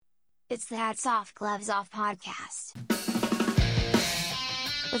It's the Hats Off Gloves Off podcast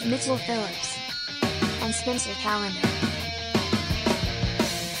with Mitchell Phillips and Spencer Calendar.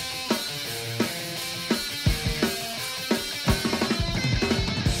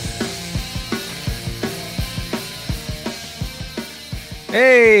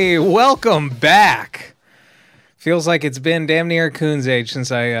 Hey, welcome back. Feels like it's been damn near Coon's age since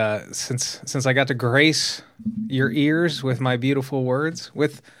I got to grace your ears with my beautiful words,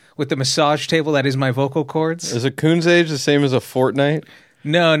 with the massage table that is my vocal cords. Is a Coon's age the same as a fortnight?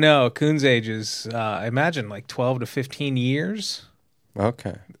 No. Coon's age is, I imagine, like 12 to 15 years.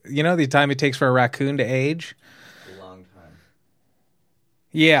 Okay. You know the time it takes for a raccoon to age? A long time.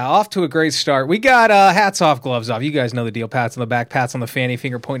 Yeah, off to a great start. We got hats off, gloves off. You guys know the deal. Pats on the back, pats on the fanny,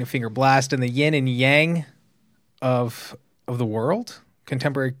 finger pointing, finger blast, and the yin and yang of the world.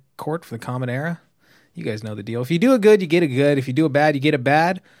 Contemporary court for the common era. You guys know the deal. If you do a good, you get a good. If you do a bad, you get a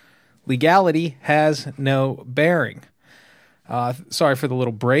bad. Legality has no bearing. Sorry for the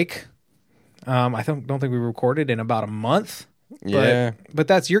little break. I don't think we recorded in about a month. Yeah. But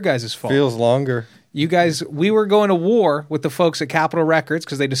that's your guys' fault. Feels longer. You guys, we were going to war with the folks at Capitol Records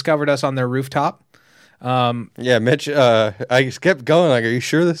because they discovered us on their rooftop. Yeah, Mitch, I just kept going like, are you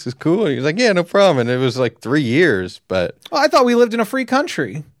sure this is cool? And he was like, yeah, no problem. And it was like 3 years, but... Well, I thought we lived in a free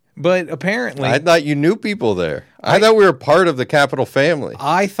country, but apparently... I thought you knew people there. I thought we were part of the Capitol family.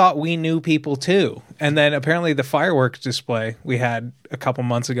 I thought we knew people too. And then apparently the fireworks display we had a couple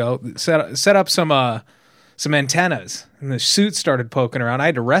months ago set up some antennas, and the suits started poking around. I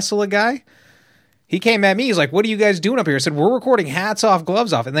had to wrestle a guy. He came at me. He's like, what are you guys doing up here? I said, we're recording Hats Off,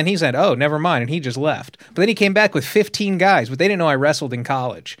 Gloves Off. And then he said, oh, never mind. And he just left. But then he came back with 15 guys, but they didn't know I wrestled in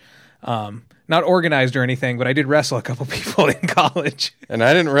college. Not organized or anything, but I did wrestle a couple people in college. And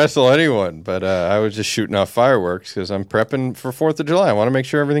I didn't wrestle anyone, but I was just shooting off fireworks because I'm prepping for 4th of July. I want to make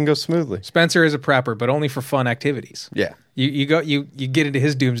sure everything goes smoothly. Spencer is a prepper, but only for fun activities. Yeah. You get into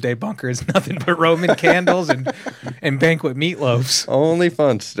his doomsday bunker. It's nothing but Roman candles and banquet meatloafs. Only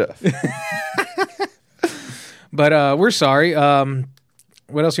fun stuff. But we're sorry.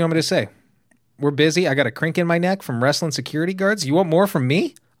 What else you want me to say? We're busy. I got a crink in my neck from wrestling security guards. You want more from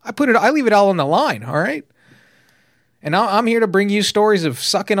me? I leave it all on the line, all right? And I'm here to bring you stories of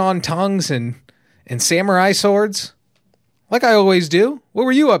sucking on tongues and samurai swords, like I always do. What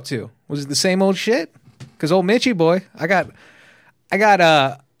were you up to? Was it the same old shit? Because old Mitchy boy, I'm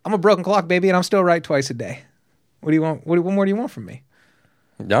a broken clock, baby, and I'm still right twice a day. What do you want? What more do you want from me?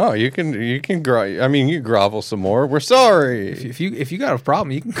 No, you can grovel some more. We're sorry. If you got a problem,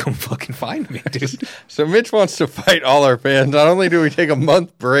 you can come fucking find me, dude. So Mitch wants to fight all our fans. Not only do we take a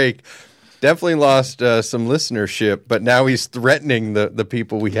month break, definitely lost some listenership, but now he's threatening the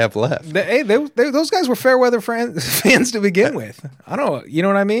people we have left. Those guys were fair weather fans to begin with. I don't, you know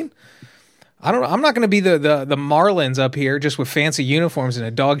what I mean? I'm not going to be the Marlins up here just with fancy uniforms and a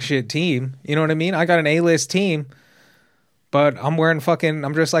dog shit team. You know what I mean? I got an A-list team. But I'm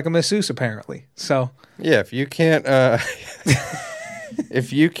dressed like a masseuse apparently. So yeah, if you can't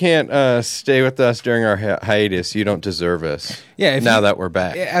stay with us during our hiatus, you don't deserve us. Yeah. Now that we're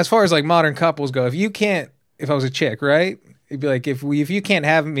back. As far as like modern couples go, if I was a chick, right? It'd be like if you can't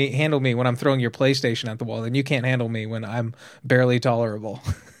handle me when I'm throwing your PlayStation at the wall, then you can't handle me when I'm barely tolerable.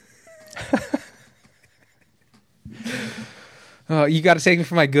 You got to take me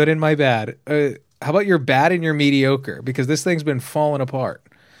for my good and my bad. How about your bad and your mediocre? Because this thing's been falling apart.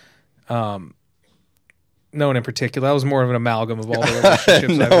 No one in particular. That was more of an amalgam of all the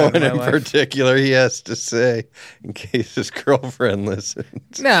relationships I've had in my life. Particular, he has to say, in case his girlfriend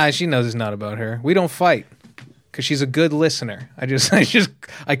listens. Nah, she knows it's not about her. We don't fight because she's a good listener.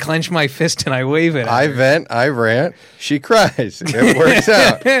 I clench my fist and I wave it at I her. vent, I rant, she cries. It works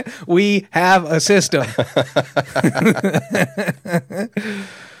out. We have a system.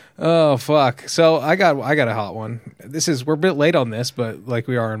 Oh fuck! So I got a hot one. We're a bit late on this, but like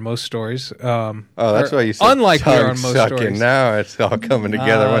we are in most stories. That's why you said unlike we are in most sucking. stories. Now it's all coming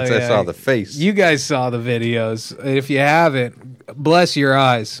together once I saw the face. You guys saw the videos. If you haven't, bless your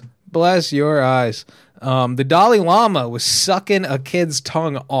eyes. Bless your eyes. The Dalai Lama was sucking a kid's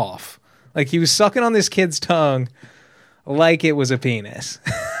tongue off. Like he was sucking on this kid's tongue like it was a penis.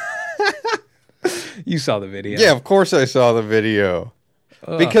 You saw the video. Yeah, of course I saw the video.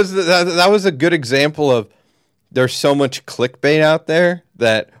 Because that was a good example of there's so much clickbait out there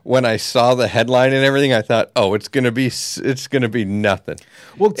that when I saw the headline and everything, I thought, oh, it's gonna be nothing.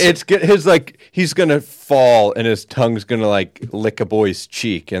 Well, he's gonna fall and his tongue's gonna like lick a boy's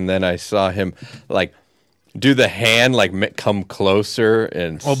cheek, and then I saw him like do the hand like come closer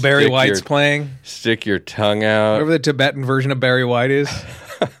and Barry White's playing. Stick your tongue out. Whatever the Tibetan version of Barry White is.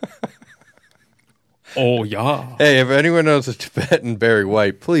 Oh, yeah. Hey, if anyone knows a Tibetan Barry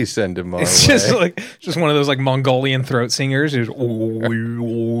White, please send him our It's way. just one of those like Mongolian throat singers. Who's,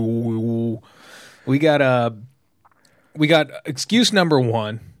 we got excuse number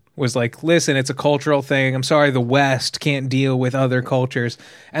one was like, listen, it's a cultural thing. I'm sorry, the West can't deal with other cultures.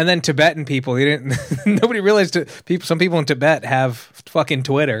 And then Tibetan people, he didn't. Nobody realized some people in Tibet have fucking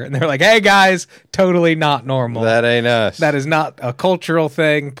Twitter, and they're like, hey guys, totally not normal. That ain't us. That is not a cultural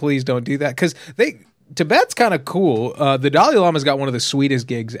thing. Please don't do that, because Tibet's kind of cool. The Dalai Lama's got one of the sweetest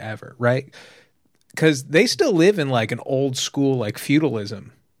gigs ever, right? Because they still live in like an old school like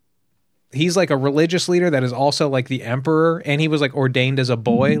feudalism. He's like a religious leader that is also like the emperor, and he was like ordained as a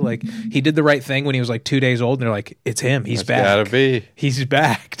boy. Like he did the right thing when he was like 2 days old, and they're like, it's him. He's back. Gotta be. He's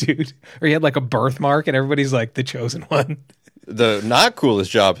back, dude. Or he had like a birthmark, and everybody's like the chosen one. The not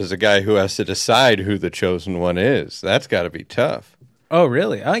coolest job is a guy who has to decide who the chosen one is. That's got to be tough. Oh,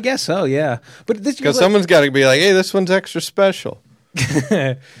 really? I guess so, yeah. But because someone's got to be like, hey, this one's extra special.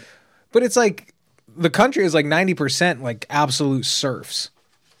 But it's like the country is like 90% like absolute serfs.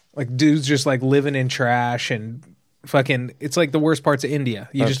 Like dudes just like living in trash and fucking, it's like the worst parts of India.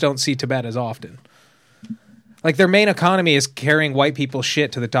 You just don't see Tibet as often. Like their main economy is carrying white people's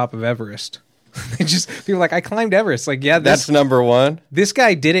shit to the top of Everest. They just, people are like, I climbed Everest. Like, yeah, that's number one. This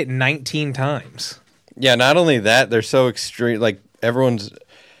guy did it 19 times. Yeah, not only that, they're so extreme. Like Everest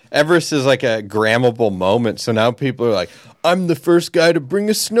is like a grammable moment. So now people are like, I'm the first guy to bring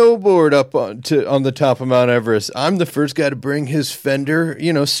a snowboard up on the top of Mount Everest. I'm the first guy to bring his Fender,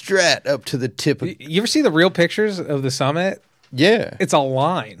 Strat up to the tip. You ever see the real pictures of the summit? Yeah. It's a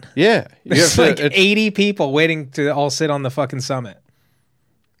line. Yeah. There's like 80 people waiting to all sit on the fucking summit.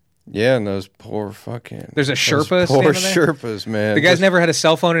 Yeah, and those poor fucking... There's a Sherpa poor standing there. Sherpas, man. The guy's never had a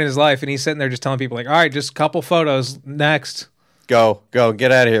cell phone in his life, and he's sitting there just telling people like, all right, just a couple photos, next. Go,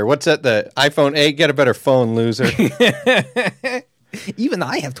 get out of here. What's that, the iPhone 8? Get a better phone, loser. Even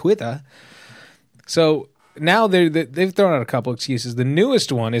I have Twitter. So now they've thrown out a couple excuses. The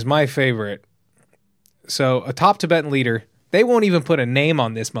newest one is my favorite. So a top Tibetan leader, they won't even put a name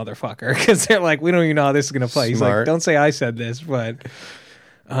on this motherfucker because they're like, we don't even know how this is going to play. He's like, don't say I said this, but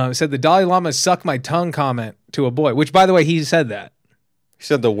said the Dalai Lama suck my tongue comment to a boy, which by the way, he said that. He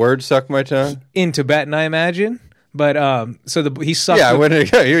said the word suck my tongue? In Tibetan, I imagine. But he sucked. Yeah,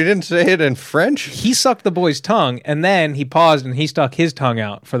 you didn't say it in French. He sucked the boy's tongue, and then he paused and he stuck his tongue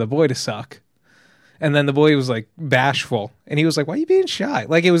out for the boy to suck. And then the boy was like bashful, and he was like, "Why are you being shy?"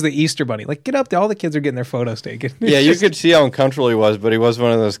 Like it was the Easter Bunny. Like get up there, all the kids are getting their photos taken. Yeah, you could see how uncomfortable he was, but he was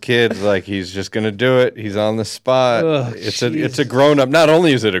one of those kids like he's just gonna do it. He's on the spot. Ugh, it's a grown up. Not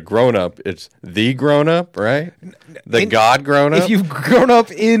only is it a grown up, it's the grown up, right? The God grown up. If you've grown up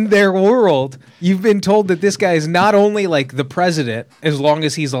in their world, you've been told that this guy is not only like the president as long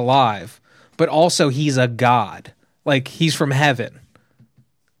as he's alive, but also he's a god. Like he's from heaven.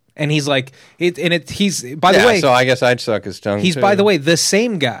 And he's like, he's, by the way. So I guess I'd suck his tongue. He's, too. by the way, the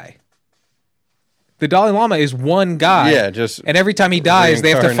same guy. The Dalai Lama is one guy. Yeah, just. And every time he dies, they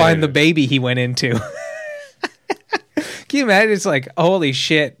have to find the baby he went into. Can you imagine? It's like, holy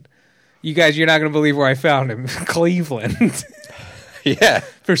shit. You guys, you're not going to believe where I found him. Cleveland. Yeah.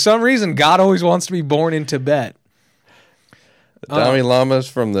 For some reason, God always wants to be born in Tibet. The Dalai Lama's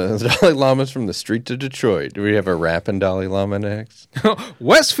from the streets of Detroit. Do we have a rapping Dalai Lama next?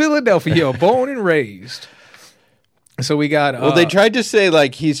 West Philadelphia, born and raised. So we got. Well, they tried to say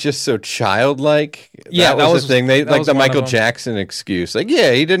like he's just so childlike. Yeah, that was the thing. They like the Michael them. Jackson excuse. Like,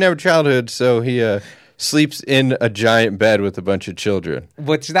 yeah, he didn't have a childhood, so he sleeps in a giant bed with a bunch of children.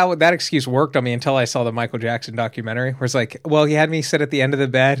 Which that excuse worked on me until I saw the Michael Jackson documentary, where it's like, well, he had me sit at the end of the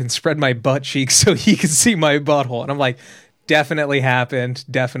bed and spread my butt cheeks so he could see my butthole, and I'm like. Definitely happened.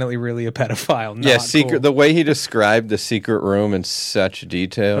 Definitely really a pedophile. Not secret. Cool. The way he described the secret room in such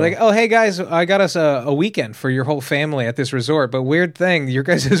detail. Like, oh, hey guys, I got us a weekend for your whole family at this resort. But weird thing, your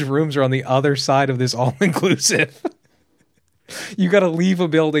guys' rooms are on the other side of this all-inclusive. You got to leave a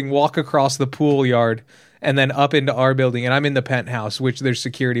building, walk across the pool yard, and then up into our building. And I'm in the penthouse, which there's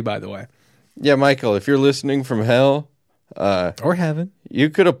security, by the way. Yeah, Michael, if you're listening from hell... or heaven. You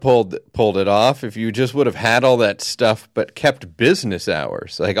could have pulled it off if you just would have had all that stuff, but kept business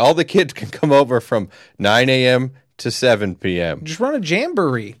hours. Like all the kids can come over from 9 a.m. to 7 p.m. Just run a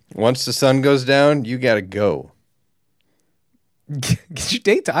jamboree. Once the sun goes down, you got to go. Get your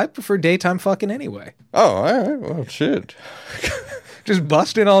daytime. I prefer daytime fucking anyway. Oh, all right. Well, shit. Just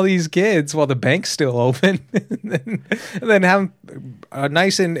busting all these kids while the bank's still open, and then have a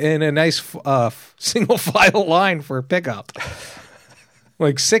nice in a nice single file line for pickup,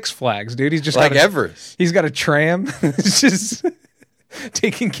 like Six Flags, dude. He's just like Everest. He's got a tram. It's just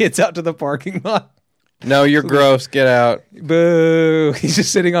taking kids out to the parking lot. No, you're gross. Get out. Boo. He's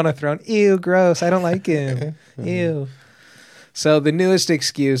just sitting on a throne. Ew, gross. I don't like him. Ew. So the newest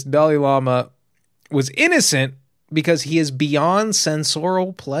excuse, Dalai Lama was innocent because he is beyond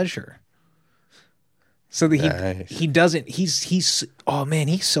sensorial pleasure. So that he doesn't, he's oh man,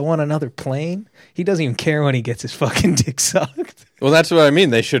 he's so on another plane. He doesn't even care when he gets his fucking dick sucked. Well, that's what I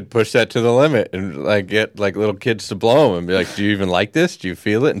mean. They should push that to the limit and like get like little kids to blow him and be like, "Do you even like this? Do you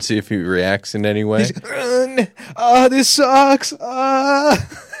feel it?" And see if he reacts in any way. This sucks.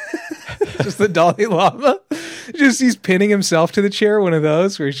 Just the Dalai Lama. Just he's pinning himself to the chair. One of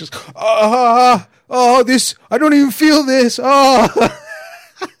those where he's just this. I don't even feel this.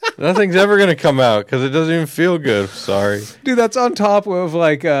 Nothing's ever gonna come out because it doesn't even feel good. Sorry, dude. That's on top of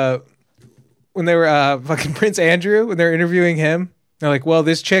like when they were fucking Prince Andrew when they're interviewing him. They're like, "Well,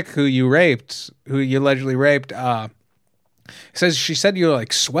 this chick who you allegedly raped, says she said you're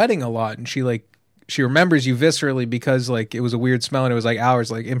like sweating a lot, and she remembers you viscerally because like it was a weird smell and it was like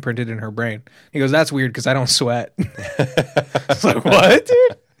hours like imprinted in her brain." He goes, "That's weird because I don't sweat." It's like, what,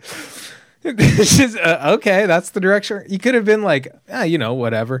 dude? It's just, okay, that's the direction. You could have been like,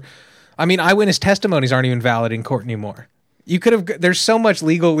 whatever. I mean, eyewitness testimonies aren't even valid in court anymore. You could have, there's so much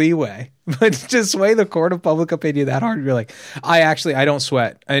legal leeway, but to sway the court of public opinion that hard, you're like, I don't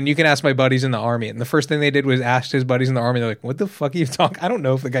sweat. And you can ask my buddies in the army. And the first thing they did was ask his buddies in the army. They're like, what the fuck are you talking? I don't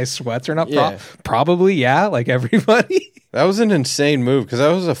know if the guy sweats or not. Yeah. Probably, yeah, like everybody. That was an insane move because that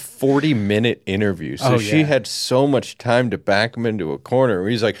was a 40-minute interview. So she had so much time to back him into a corner.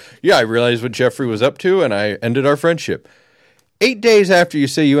 He's like, yeah, I realized what Jeffrey was up to and I ended our friendship. 8 days after you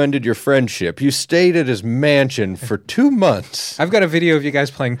say you ended your friendship, you stayed at his mansion for 2 months. I've got a video of you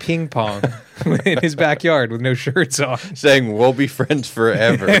guys playing ping pong in his backyard with no shirts on. Saying we'll be friends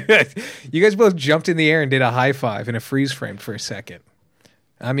forever. You guys both jumped in the air and did a high five in a freeze frame for a second.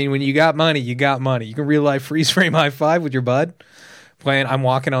 I mean, when you got money, you got money. You can real life freeze frame high five with your bud playing I'm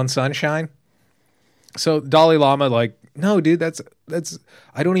Walking on Sunshine. So Dalai Lama, like, no, dude, that's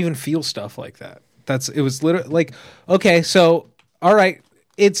I don't even feel stuff like that. It was literally like, okay, so all right,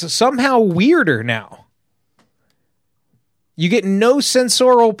 it's somehow weirder now. You get no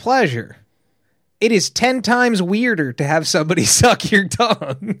sensorial pleasure. It is 10 times weirder to have somebody suck your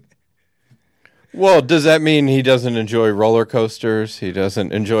tongue. Well, does that mean he doesn't enjoy roller coasters? He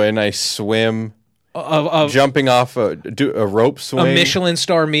doesn't enjoy a nice swim? Jumping off a rope swing? A Michelin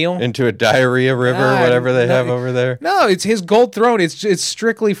star meal? Into a diarrhea river, whatever they have over there? No, it's his gold throne. It's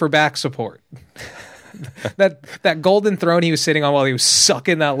strictly for back support. that golden throne he was sitting on while he was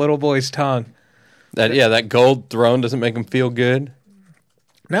sucking that little boy's tongue. That gold throne doesn't make him feel good?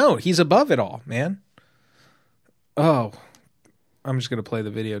 No, he's above it all, man. Oh, I'm just going to play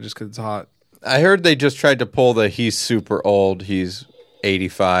the video just because it's hot. I heard they just tried to pull he's super old. He's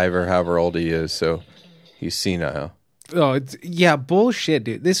 85 or however old he is, so he's senile. Oh, bullshit,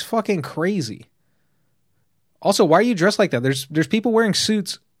 dude. This is fucking crazy. Also, why are you dressed like that? There's people wearing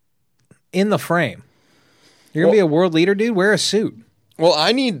suits in the frame. You're going to be a world leader, dude? Wear a suit. Well,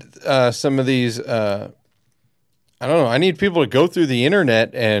 I need some of these... I don't know. I need people to go through the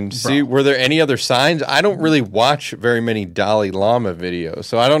internet and see, were there any other signs? I don't really watch very many Dalai Lama videos,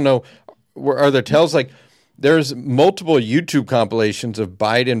 so I don't know. Are there tells like there's multiple YouTube compilations of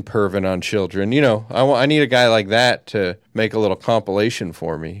Biden perving on children? You know, I need a guy like that to make a little compilation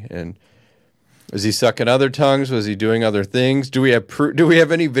for me. And is he sucking other tongues? Was he doing other things? Do we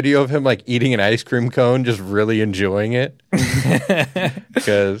have any video of him like eating an ice cream cone, just really enjoying it?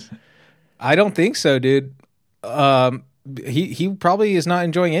 Because I don't think so, dude. He probably is not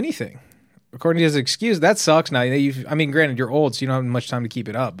enjoying anything, according to his excuse. That sucks. Now, I mean, granted, you're old, so you don't have much time to keep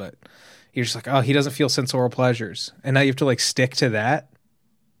it up, but you're just like, oh, he doesn't feel sensorial pleasures, and now you have to like stick to that.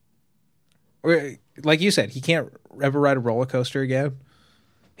 Like you said, he can't ever ride a roller coaster again.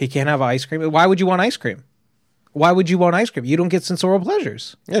 He can't have ice cream. Why would you want ice cream? Why would you want ice cream? You don't get sensorial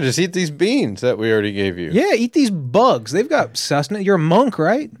pleasures. Yeah, just eat these beans that we already gave you. Yeah, eat these bugs. They've got sustenance. You're a monk,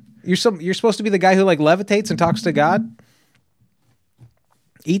 right? You're supposed to be the guy who like levitates and talks to God.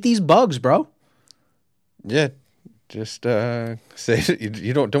 Eat these bugs, bro. Yeah, just say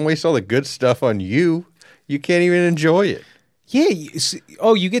you don't waste all the good stuff on you. You can't even enjoy it. Yeah.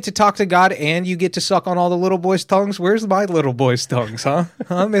 You get to talk to God and you get to suck on all the little boys' tongues. Where's my little boys' tongues, huh?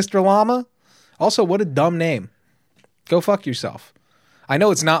 Huh, Mr. Llama? Also, what a dumb name. Go fuck yourself. I know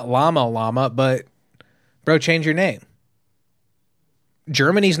it's not Llama, but bro, change your name.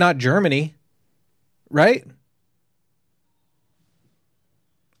 Germany's not Germany, right?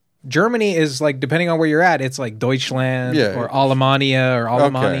 Germany is like, depending on where you're at, it's like Deutschland or Alemania or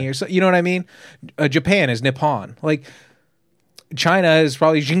Alemani or so. You know what I mean? Japan is Nippon. Like, China is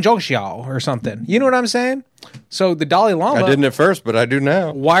probably Jingzhouxiao or something. You know what I'm saying? So the Dalai Lama. I didn't at first, but I do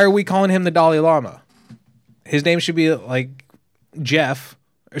now. Why are we calling him the Dalai Lama? His name should be like Jeff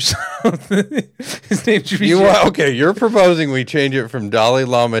or something. His name should be Jeff. Okay, you're proposing we change it from Dalai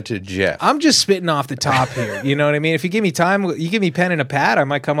Lama to Jeff. I'm just spitting off the top here. You know what I mean? If you give me time, you give me pen and a pad, I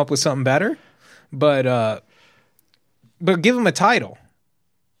might come up with something better. But give him a title.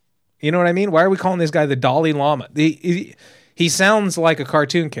 You know what I mean? Why are we calling this guy the Dalai Lama? He sounds like a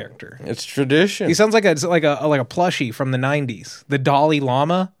cartoon character. It's tradition. He sounds like a plushie from the 90s. The Dalai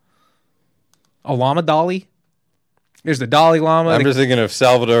Lama. A llama dolly. There's the Dalai Lama. I'm just thinking of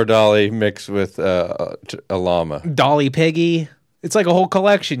Salvador Dali mixed with a llama. Dolly Piggy. It's like a whole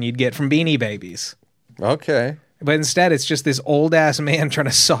collection you'd get from Beanie Babies. Okay. But instead, it's just this old-ass man trying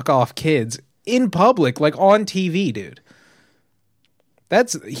to suck off kids in public, like on TV, dude.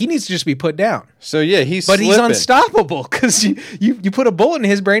 He needs to just be put down. So yeah, he's unstoppable because you put a bullet in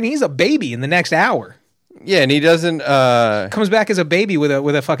his brain. And he's a baby in the next hour. Yeah, and he doesn't comes back as a baby with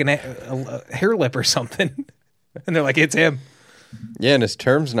a fucking a hair lip or something, and they're like, it's him. Yeah, and his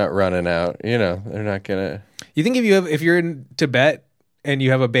term's not running out. You know, they're not gonna. You think if you're in Tibet and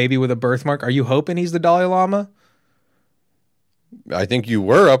you have a baby with a birthmark, are you hoping he's the Dalai Lama? I think you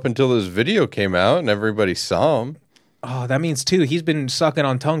were up until this video came out and everybody saw him. Oh, that means too. He's been sucking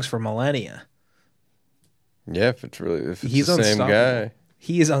on tongues for millennia. Yeah, if it's the same guy.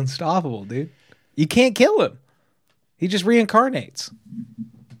 He is unstoppable, dude. You can't kill him. He just reincarnates.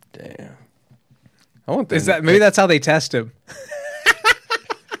 Damn. I want this. Maybe that's how they test him.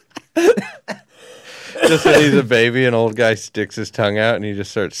 Just that he's a baby, an old guy sticks his tongue out and he just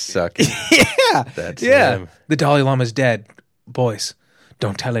starts sucking. Yeah. That's him. The Dalai Lama's dead. Boys,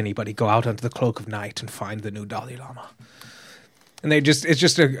 don't tell anybody. Go out into the cloak of night and find the new Dalai Lama. And it's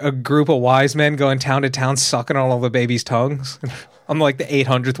just a group of wise men going town to town sucking on all the babies' tongues. I'm like the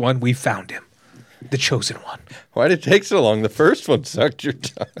 800th one. We found him. The chosen one. Why did it take so long? The first one sucked your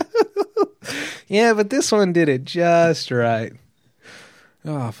tongue. Yeah, but this one did it just right.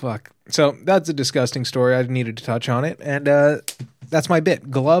 Oh, fuck. So that's a disgusting story. I needed to touch on it. And that's my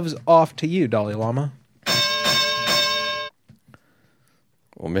bit. Gloves off to you, Dalai Lama.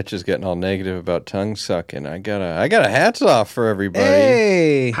 Well, Mitch is getting all negative about tongue sucking. I got a hats off for everybody.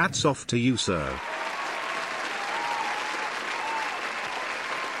 Hey! Hats off to you, sir.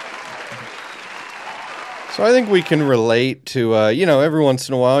 So I think we can relate to, every once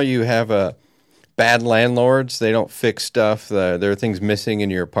in a while you have bad landlords. They don't fix stuff. There are things missing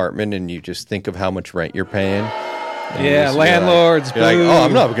in your apartment, and you just think of how much rent you're paying. Yeah, landlords. You're like, oh,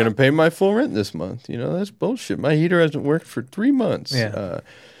 I'm not going to pay my full rent this month. You know, that's bullshit. My heater hasn't worked for 3 months. Yeah.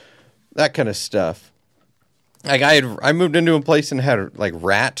 That kind of stuff. Like I moved into a place and had like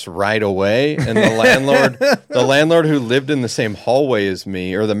rats right away, and the landlord who lived in the same hallway as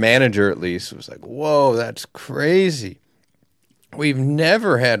me, or the manager at least, was like, "Whoa, that's crazy. We've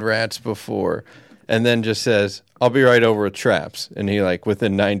never had rats before." And then just says, "I'll be right over with traps." And he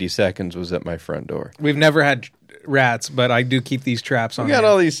within 90 seconds was at my front door. We've never had rats, but I do keep these traps on. We got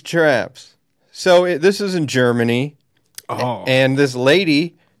all these traps. So this is in Germany. Oh. And this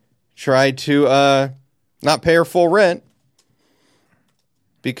lady tried to not pay her full rent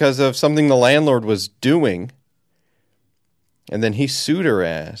because of something the landlord was doing. And then he sued her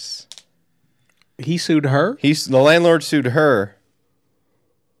ass. He sued her? The landlord sued her.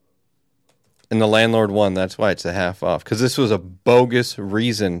 And the landlord won. That's why it's a half off. Because this was a bogus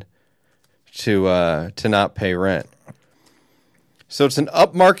reason to not pay rent. So it's an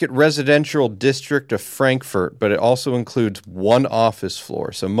upmarket residential district of Frankfurt, but it also includes one office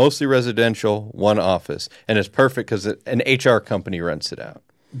floor. So mostly residential, one office. And it's perfect because an HR company rents it out.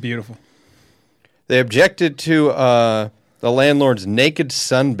 Beautiful. They objected to the landlord's naked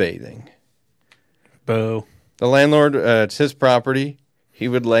sunbathing. Boo. The landlord, it's his property. He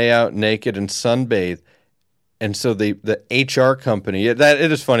would lay out naked and sunbathe. And so the HR company, it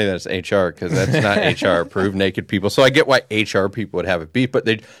is funny that it's HR because that's not HR approved naked people. So I get why HR people would have it beat, but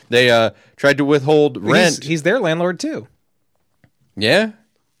they tried to withhold rent. He's their landlord too. Yeah.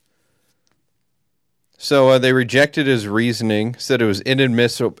 So they rejected his reasoning, said it was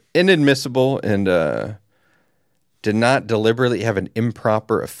inadmissible, and did not deliberately have an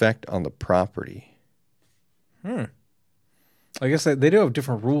improper effect on the property. I guess they do have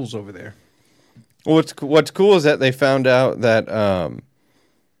different rules over there. Well, what's cool is that they found out that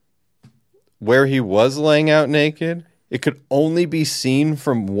where he was laying out naked, it could only be seen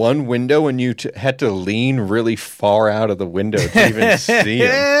from one window, and you had to lean really far out of the window to even see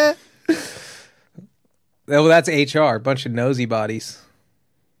him. Well, that's HR, a bunch of nosy bodies.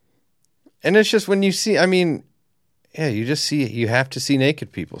 And it's just when you see, I mean, Yeah, you have to see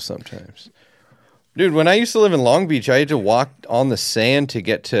naked people sometimes. Dude, when I used to live in Long Beach, I had to walk on the sand to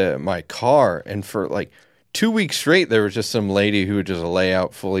get to my car. And for like 2 weeks straight, there was just some lady who would just lay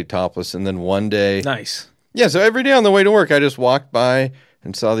out fully topless. And then one day. Nice. Yeah, so every day on the way to work, I just walked by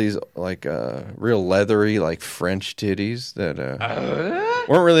and saw these like real leathery, like French titties that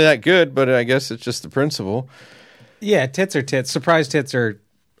weren't really that good, but I guess it's just the principle. Yeah, tits are tits. Surprise tits are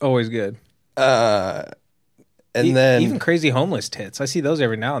always good. And then even crazy homeless tits. I see those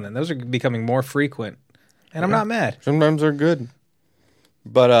every now and then. Those are becoming more frequent. And I'm not mad. Sometimes they're good.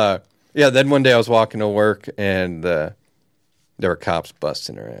 But yeah, then one day I was walking to work and there were cops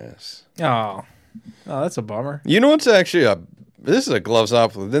busting her ass. Oh, that's a bummer. You know what's actually this is a gloves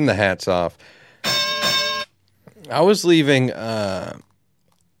off, then the hats off. I was leaving the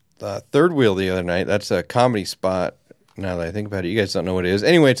Third Wheel the other night. That's a comedy spot. Now that I think about it, you guys don't know what it is.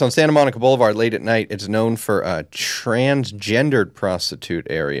 Anyway, it's on Santa Monica Boulevard late at night. It's known for a transgendered prostitute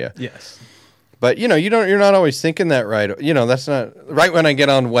area. Yes. But, you're not always thinking that right. That's not right. When I get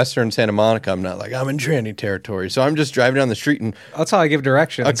on Western Santa Monica, I'm not like, I'm in tranny territory. So I'm just driving down the street and that's how I give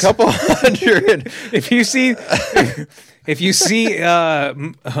directions. A couple hundred. If you see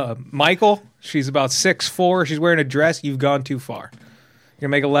Michael, she's about 6'4", she's wearing a dress, you've gone too far. You're going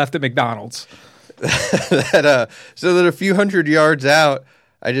to make a left at McDonald's. So that a few hundred yards out,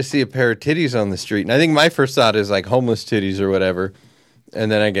 I just see a pair of titties on the street. And I think my first thought is like homeless titties or whatever. And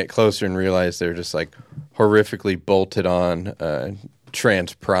then I get closer and realize they're just like horrifically bolted on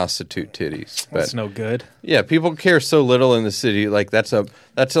trans prostitute titties. But, that's no good. Yeah, people care so little in the city. Like that's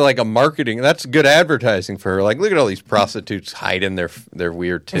like a marketing. That's good advertising for her. Like, look at all these prostitutes hiding their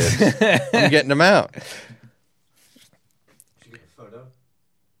weird tits. I'm getting them out. Did you get a photo?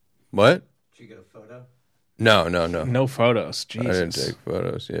 What? Did you get a photo? No. No photos. Jesus. I didn't take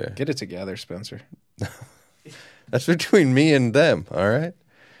photos. Yeah, get it together, Spencer. That's between me and them. All right.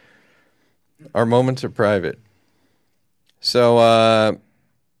 Our moments are private. So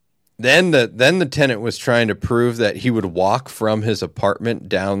then the tenant was trying to prove that he would walk from his apartment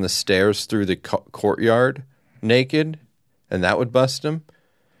down the stairs through the courtyard naked, and that would bust him.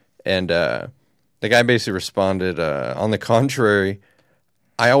 And the guy basically responded, on the contrary,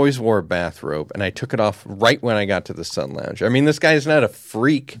 I always wore a bathrobe, and I took it off right when I got to the sun lounge. I mean, this guy's not a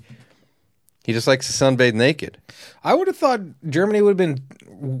freak. He just likes to sunbathe naked. I would have thought Germany would have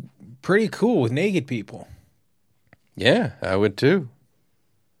been pretty cool with naked people. Yeah, I would too.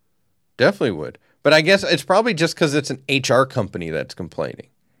 Definitely would. But I guess it's probably just because it's an HR company that's complaining.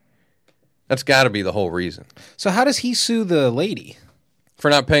 That's got to be the whole reason. So how does he sue the lady?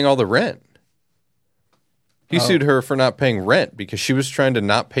 For not paying all the rent. He sued her for not paying rent because she was trying to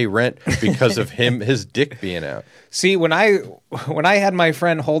not pay rent because of his dick being out. See, when I had my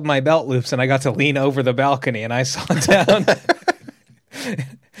friend hold my belt loops and I got to lean over the balcony and I saw down.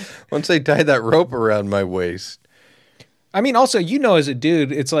 Once they tied that rope around my waist. I mean, also, as a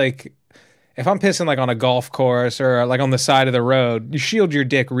dude, it's like if I'm pissing like on a golf course or like on the side of the road, you shield your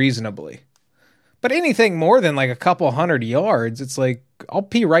dick reasonably. But anything more than like a couple hundred yards, it's like I'll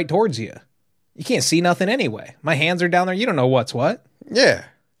pee right towards you. You can't see nothing anyway. My hands are down there. You don't know what's what. Yeah.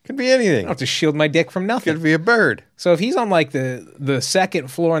 Could be anything. I don't have to shield my dick from nothing. Could be a bird. So if he's on like the second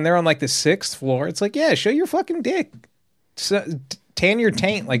floor and they're on like the sixth floor, it's like, yeah, show your fucking dick. Tan your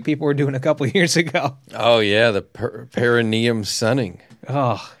taint like people were doing a couple years ago. Oh, yeah. The perineum sunning.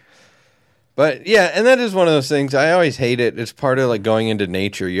 Oh. But yeah, and that is one of those things. I always hate it. It's part of like going into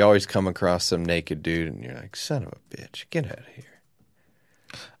nature. You always come across some naked dude and you're like, son of a bitch, get out of here.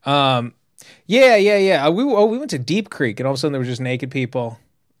 Yeah. We went to Deep Creek, and all of a sudden there was just naked people.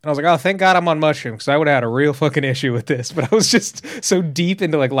 And I was like, oh, thank God I'm on mushrooms, because I would have had a real fucking issue with this. But I was just so deep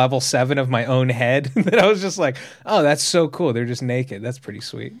into like level 7 of my own head that I was just like, oh, that's so cool. They're just naked. That's pretty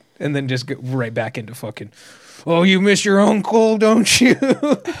sweet. And then just go right back into fucking, oh, you miss your uncle, don't you?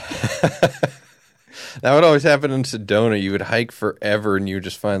 That would always happen in Sedona. You would hike forever, and you would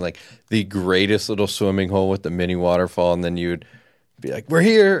just find like the greatest little swimming hole with the mini waterfall, and then you would be like, we're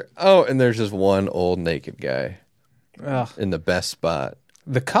here. Oh, and there's just one old naked guy in the best spot.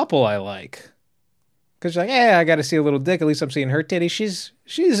 The couple I like, because you're like, yeah, I got to see a little dick. At least I'm seeing her titty. She's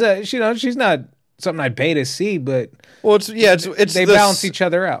not something I'd pay to see, but well, it's they balance each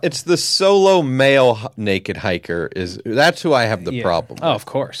other out. It's the solo male naked hiker that's who I have the problem with. Oh, of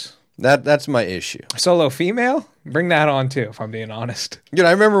course. That's my issue. Solo female? Bring that on too, if I'm being honest.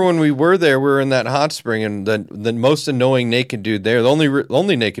 I remember when we were there, we were in that hot spring, and the most annoying naked dude there, the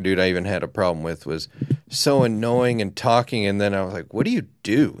only naked dude I even had a problem with was so annoying and talking, and then I was like, what do you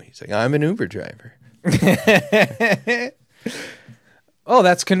do? He's like, I'm an Uber driver. Oh,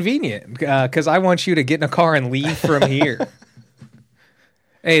 that's convenient because I want you to get in a car and leave from here.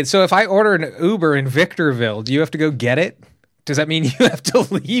 Hey, so if I order an Uber in Victorville, do you have to go get it? Does that mean you have to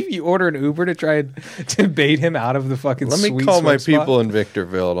leave? You order an Uber to try to bait him out of the fucking Let me sweet call my spot? people in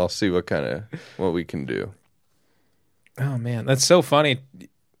Victorville and I'll see what we can do. Oh, man, that's so funny.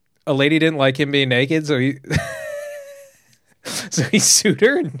 A lady didn't like him being naked, so he sued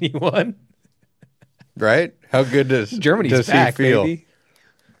her and he won. Right? How good Germany's does back, he feel? baby.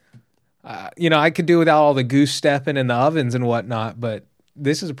 I could do without all the goose stepping in the ovens and whatnot, but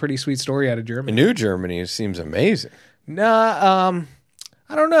this is a pretty sweet story out of Germany. New Germany seems amazing. Nah,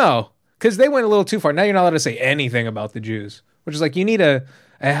 I don't know. Because they went a little too far. Now you're not allowed to say anything about the Jews, which is like you need a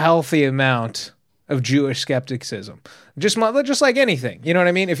healthy amount of Jewish skepticism. Just like anything. You know what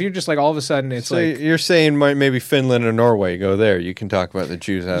I mean? If you're just like all of a sudden it's So like... you're saying maybe Finland or Norway, go there. You can talk about the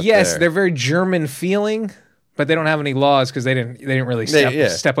Jews out there. Yes, they're very German feeling, but they don't have any laws because they didn't really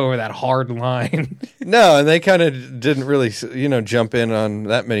step over that hard line. No, and they kind of didn't really, jump in on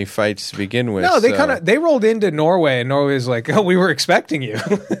that many fights to begin with. No, they rolled into Norway, and Norway was like, "Oh, we were expecting you."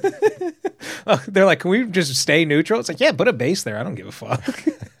 They're like, "Can we just stay neutral?" It's like, "Yeah, put a base there. I don't give a fuck."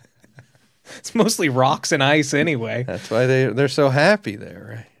 It's mostly rocks and ice anyway. That's why they're so happy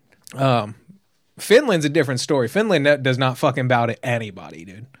there, right? Finland's a different story. Finland does not fucking bow to anybody,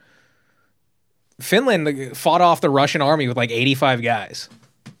 dude. Finland fought off the Russian army with like 85 guys.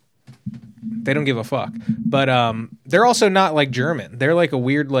 They don't give a fuck. But they're also not like German. They're like a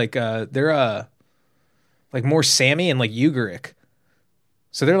weird they're like more Sami and like Ugaric.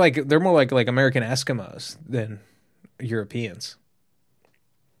 So they're more like American Eskimos than Europeans.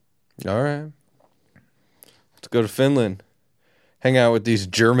 All right. Let's go to Finland. Hang out with these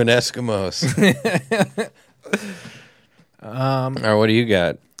German Eskimos. All right, what do you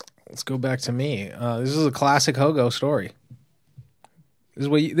got? Let's go back to me. This is a classic Hogo story. This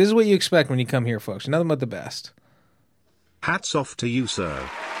is what you expect when you come here, folks. Nothing but the best. Hats off to you, sir.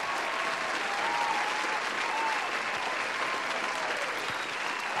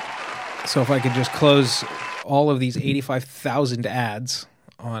 So if I could just close all of these 85,000 ads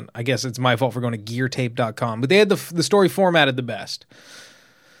on, I guess it's my fault for going to geartape.com, but they had the story formatted the best.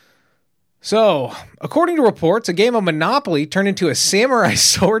 So, according to reports, a game of Monopoly turned into a samurai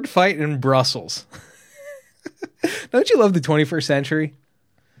sword fight in Brussels. Don't you love the 21st century?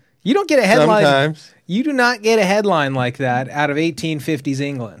 You don't get a headline. Sometimes. You do not get a headline like that out of 1850s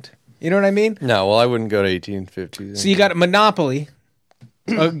England. You know what I mean? No, well, I wouldn't go to 1850s. So you got Monopoly,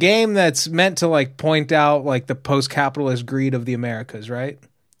 a game that's meant to like point out like the post-capitalist greed of the Americas, right?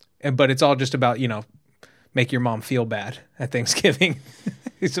 But it's all just about, make your mom feel bad at Thanksgiving,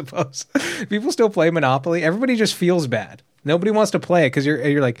 I suppose. People still play Monopoly. Everybody just feels bad. Nobody wants to play it because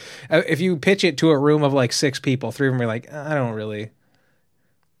you're like, if you pitch it to a room of like 6 people, 3 of them are like, I don't really.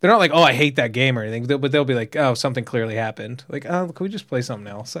 They're not like, oh, I hate that game or anything, but they'll be like, oh, something clearly happened. Like, oh, can we just play something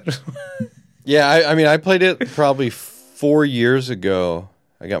else? Yeah, I played it probably 4 years ago.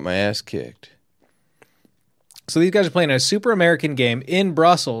 I got my ass kicked. So these guys are playing a super American game in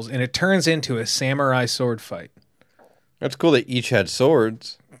Brussels, and it turns into a samurai sword fight. That's cool. They each had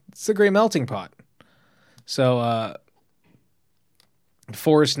swords. It's a great melting pot. So,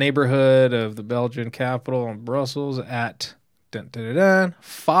 forest neighborhood of the Belgian capital in Brussels at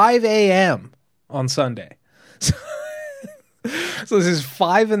 5 a.m. on Sunday. So this is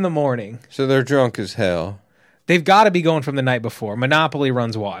 5 in the morning. So they're drunk as hell. They've got to be going from the night before. Monopoly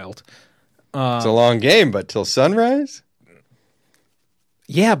runs wild. It's a long game, but till sunrise?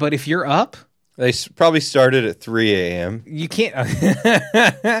 Yeah, but if you're up... They probably started at 3 a.m. You can't...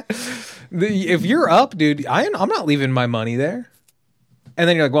 If you're up, dude, I'm not leaving my money there. And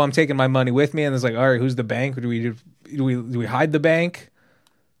then you're like, well, I'm taking my money with me. And it's like, all right, who's the bank? Do we hide the bank?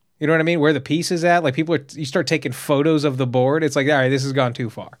 You know what I mean? Where the piece is at? Like you start taking photos of the board. It's like, all right, this has gone too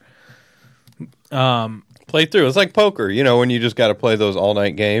far. Play through. It's like poker, when you just got to play those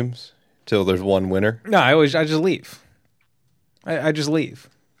all-night games till there's one winner. No, I just leave. I just leave.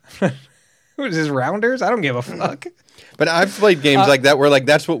 What is this, rounders? I don't give a fuck. But I've played games like that where like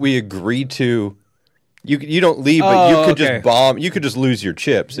that's what we agreed to. You don't leave, but you could just bomb. You could just lose your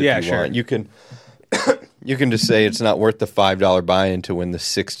chips if you want. You can you can just say it's not worth the $5 buy-in to win the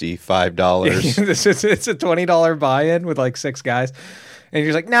 $65. It's a $20 buy-in with like 6 guys, and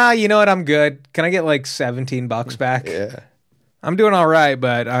you're like, nah, you know what? I'm good. Can I get like $17 back? Yeah, I'm doing all right,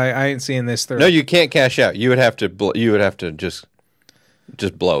 but I ain't seeing this through. No, you can't cash out. You would have to. You would have to just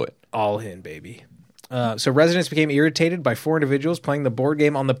blow it. All in, baby. So residents became irritated by 4 individuals playing the board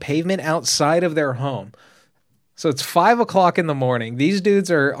game on the pavement outside of their home. So it's 5 o'clock in the morning. These dudes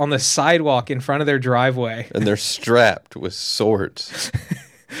are on the sidewalk in front of their driveway. And they're strapped with swords.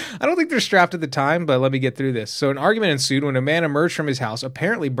 I don't think they're strapped at the time, but let me get through this. So an argument ensued when a man emerged from his house,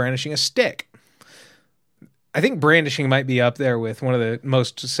 apparently brandishing a stick. I think brandishing might be up there with one of the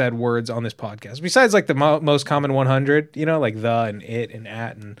most said words on this podcast. Besides like the most common 100, you know, like the and it and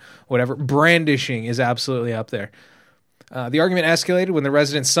at and whatever. Brandishing is absolutely up there. The argument escalated when the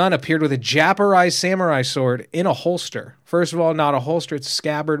resident's son appeared with a Japanese samurai sword in a holster. First of all, not a holster, it's a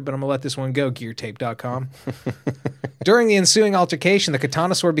scabbard, but I'm going to let this one go, geartape.com. During the ensuing altercation, the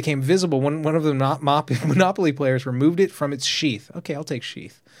katana sword became visible when one of the Monopoly players removed it from its sheath. Okay, I'll take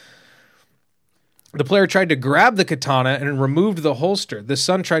sheath. The player tried to grab the katana and removed the holster. The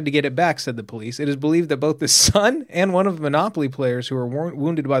son tried to get it back, said the police. It is believed that both the son and one of the Monopoly players who were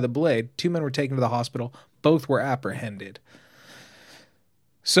wounded by the blade, 2 men were taken to the hospital. Both were apprehended.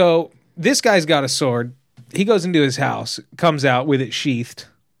 So this guy's got a sword. He goes into his house, comes out with it sheathed,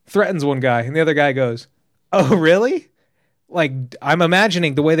 threatens one guy, and the other guy goes, "Oh, really?" Like, I'm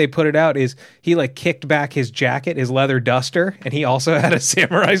imagining the way they put it out is he like kicked back his jacket, his leather duster, and he also had a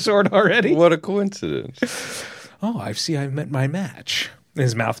samurai sword already. What a coincidence. Oh, I've met my match.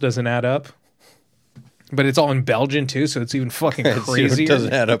 His mouth doesn't add up. But it's all in Belgian too, so it's even fucking crazier. It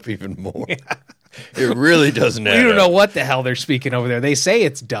doesn't add up even more. Yeah. It really doesn't add up. You don't know what the hell they're speaking over there. They say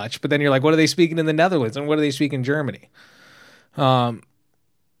it's Dutch, but then you're like, what are they speaking in the Netherlands? And what do they speak in Germany?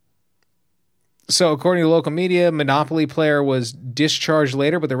 So according to local media, Monopoly player was discharged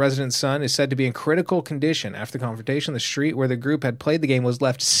later, but the resident's son is said to be in critical condition. After the confrontation, the street where the group had played the game was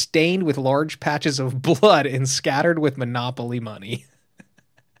left stained with large patches of blood and scattered with Monopoly money.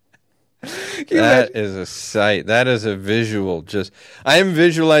 That is a sight. That is a visual. Just I am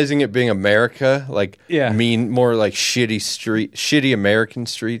visualizing it being America, like more like shitty American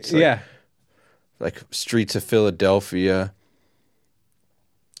streets. Like, like streets of Philadelphia.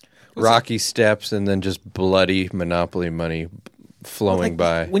 Rocky steps and then just bloody Monopoly money flowing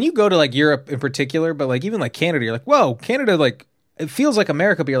by. When you go to like Europe in particular, but like even like Canada, you're like, whoa, Canada, like it feels like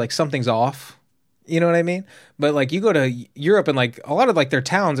America, but you're like something's off. You know what I mean? But like you go to Europe and like a lot of like their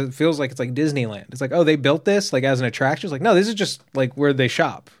towns, it feels like it's like Disneyland. It's like, oh, they built this like as an attraction. It's like, no, this is just like where they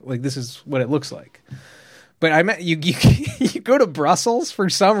shop. Like this is what it looks like. But I meant you go to Brussels for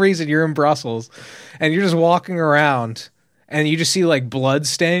some reason. You're in Brussels and you're just walking around. And you just see like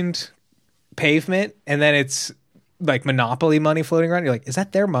blood-stained pavement, and then it's like Monopoly money floating around. You're like, is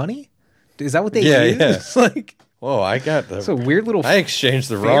that their money? Is that what they use? Yeah. Like, whoa, I got the. It's a weird little. I exchanged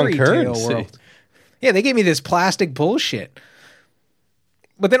the wrong currency. World. Yeah, they gave me this plastic bullshit.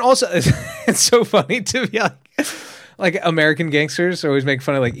 But then also, it's so funny to be like American gangsters always make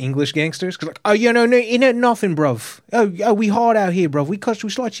fun of like English gangsters because like, oh, you know, ain't it nothing, bruv. Oh, we hard out here, bruv. We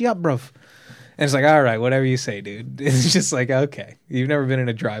slice you up, bruv. And it's like, all right, whatever you say, dude. It's just like, okay, you've never been in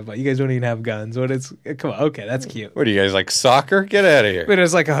a drive-by. You guys don't even have guns. Come on, okay, that's cute. What are you guys, like soccer? Get out of here. But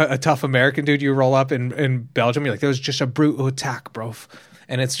it's like a tough American dude you roll up in Belgium. You're like, there was just a brutal attack, bro.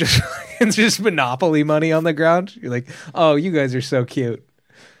 And it's just Monopoly money on the ground. You're like, oh, you guys are so cute.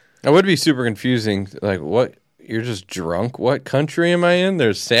 That would be super confusing. Like, what? You're just drunk? What country am I in?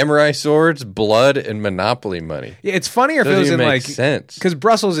 There's samurai swords, blood, and Monopoly money. Yeah, it's funnier if it was in like sense. Because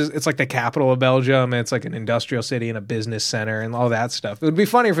Brussels it's like the capital of Belgium, and it's like an industrial city and a business center and all that stuff. It would be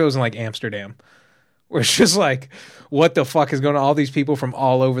funnier if it was in like Amsterdam, where it's just like, what the fuck is going on? All these people from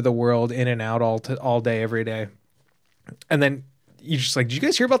all over the world in and out all day, every day, and then you just like, did you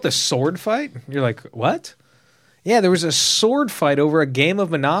guys hear about the sword fight? You're like, what? Yeah, there was a sword fight over a game of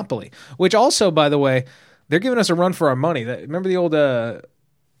Monopoly, which also, by the way. They're giving us a run for our money. Remember the old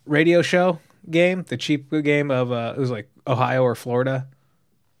radio show game? The cheap game of, it was like Ohio or Florida?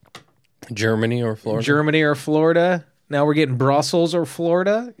 Germany or Florida? Germany or Florida. Now we're getting Brussels or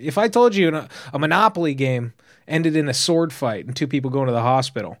Florida. If I told you a Monopoly game ended in a sword fight and 2 people going to the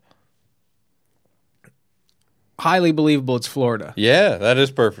hospital, highly believable it's Florida. Yeah, that is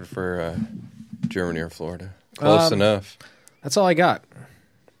perfect for Germany or Florida. Close enough. That's all I got.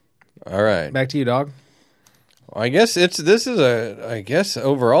 All right. Back to you, dog. I guess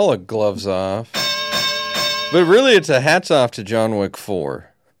overall a gloves off. But really it's a hats off to John Wick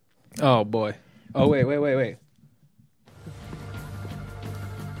 4. Oh boy. Oh wait.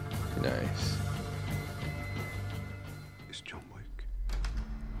 Nice. It's John Wick.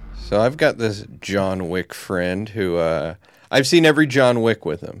 So I've got this John Wick friend who I've seen every John Wick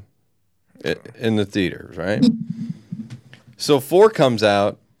with him in the theaters, right? So 4 comes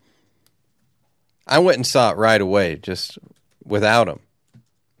out. I went and saw it right away, just without him.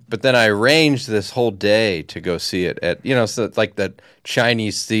 But then I arranged this whole day to go see it at, so like that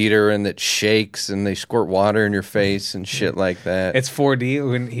Chinese theater and that shakes and they squirt water in your face and shit like that. It's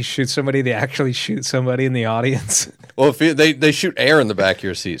 4D. When he shoots somebody, they actually shoot somebody in the audience. Well, they shoot air in the back of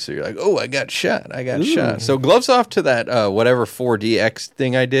your seat, so you're like, oh, I got shot. So gloves off to that whatever 4DX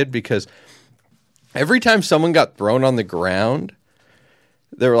thing I did, because every time someone got thrown on the ground,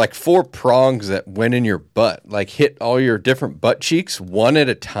 there were like 4 prongs that went in your butt, like hit all your different butt cheeks one at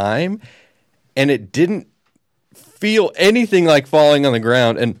a time, and it didn't feel anything like falling on the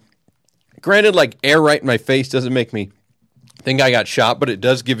ground. And granted, like air right in my face doesn't make me think I got shot, but it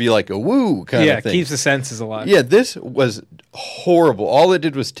does give you like a woo kind of thing. Yeah, keeps the senses alive. Yeah, this was horrible. All it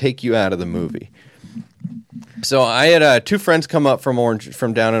did was take you out of the movie. So I had 2 friends come up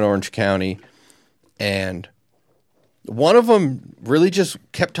from down in Orange County, and one of them really just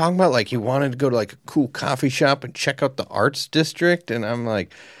kept talking about like he wanted to go to like a cool coffee shop and check out the arts district, and I'm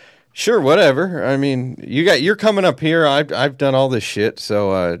like, sure, whatever. I mean, you're coming up here. I've done all this shit,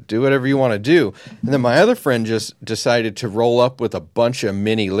 so do whatever you want to do. And then my other friend just decided to roll up with a bunch of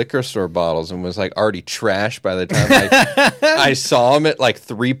mini liquor store bottles and was like already trashed by the time I saw him at like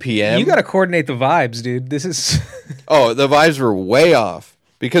 3 p.m. You got to coordinate the vibes, dude. This is Oh, the vibes were way off.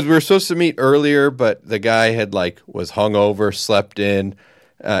 Because we were supposed to meet earlier, but the guy had was hungover, slept in.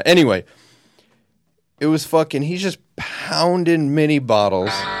 Anyway, it was he's just pounding mini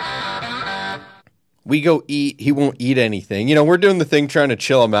bottles. We go eat. He won't eat anything. We're doing the thing trying to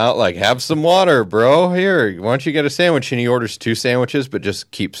chill him out. Like, have some water, bro. Here, why don't you get a sandwich? And he orders 2 sandwiches, but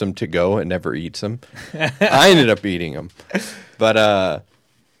just keeps them to go and never eats them. I ended up eating them. But,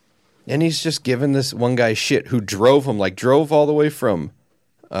 and he's just giving this one guy shit who drove all the way from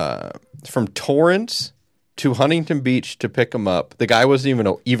Torrance to Huntington Beach to pick him up. The guy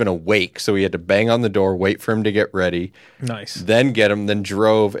wasn't even awake, so he had to bang on the door, wait for him to get ready. nice. Then get him, then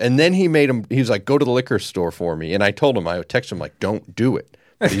drove, and then he was like, go to the liquor store for me. And I told him, I would text him like, don't do it.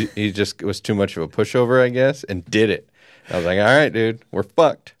 But he just, it was too much of a pushover, I guess, and did it. I was like, all right, dude, we're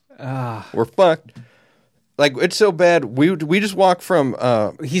fucked. We're fucked. Like, it's so bad. We just walk from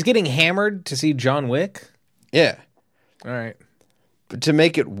He's getting hammered to see John Wick. yeah. All right. But to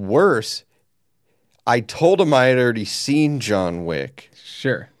make it worse, I told him I had already seen John Wick.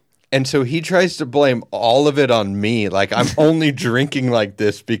 Sure. And so he tries to blame all of it on me. Like, I'm only drinking like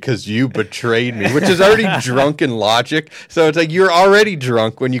this because you betrayed me, which is already drunken logic. So it's like, you're already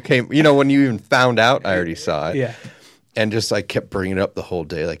drunk when you came, when you even found out I already saw it. Yeah. And just like kept bringing it up the whole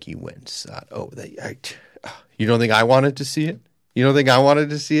day. Like, you went and saw it. You don't think I wanted to see it? You don't think I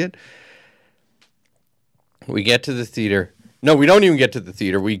wanted to see it? We get to the theater. No, we don't even get to the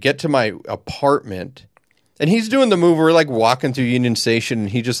theater. We get to my apartment, and he's doing the move. We're like walking through Union Station, and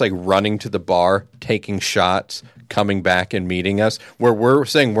he just like running to the bar, taking shots, coming back and meeting us, where we're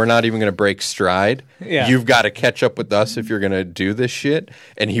saying we're not even going to break stride. Yeah. You've got to catch up with us if you're going to do this shit.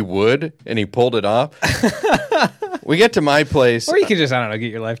 And he would, and he pulled it off. We get to my place. Or you could just, I don't know,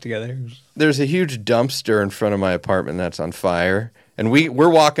 get your life together. There's a huge dumpster in front of my apartment that's on fire. And we're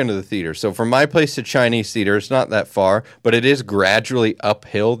walking to the theater. So from my place to Chinese theater, it's not that far, but it is gradually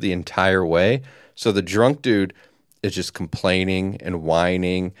uphill the entire way. So the drunk dude is just complaining and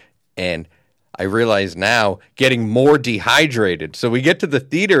whining, and I realize now getting more dehydrated. So we get to the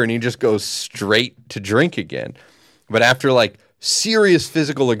theater and he just goes straight to drink again. But after like serious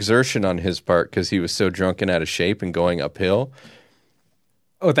physical exertion on his part, because he was so drunk and out of shape and going uphill.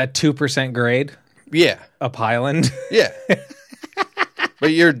 Oh, that 2% grade Yeah. up Highland. Yeah.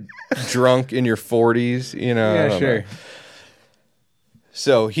 But you're drunk in your 40s, I Yeah, don't sure. know.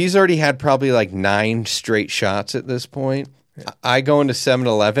 So he's already had probably like 9 straight shots at this point. I go into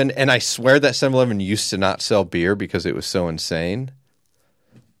 7-Eleven, and I swear that 7-Eleven used to not sell beer because it was so insane.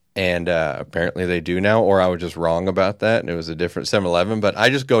 And apparently they do now, or I was just wrong about that, and it was a different 7-Eleven. But I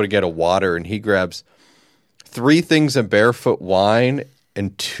just go to get a water, and he grabs 3 things of barefoot wine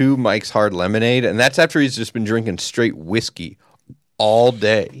and 2 Mike's Hard Lemonade, and that's after he's just been drinking straight whiskey all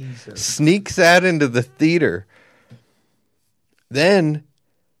day. Jesus. Sneaks that into the theater. Then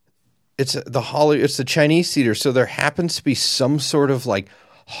it's the Chinese theater, so there happens to be some sort of like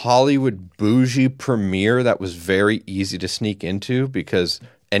Hollywood bougie premiere that was very easy to sneak into because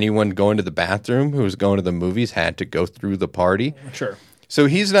anyone going to the bathroom who was going to the movies had to go through the party. Sure. So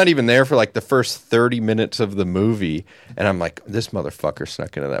he's not even there for like the first 30 minutes of the movie. And I'm like, this motherfucker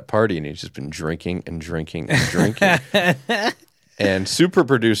snuck into that party and he's just been drinking and drinking and drinking. And super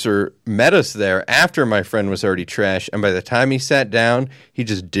producer met us there after my friend was already trashed. And by the time he sat down, he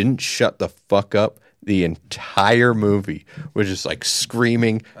just didn't shut the fuck up the entire movie was just like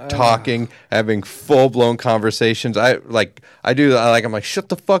screaming, talking, having full blown conversations. I'm like, shut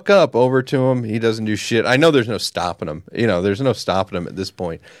the fuck up over to him. He doesn't do shit. I know there's no stopping him. There's no stopping him at this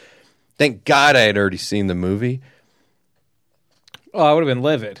point. Thank God I had already seen the movie. Oh, I would have been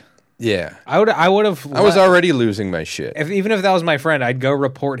livid. Yeah. I would have. I was already losing my shit. Even if that was my friend, I'd go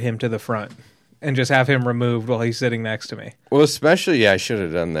report him to the front and just have him removed while he's sitting next to me. Well, especially, I should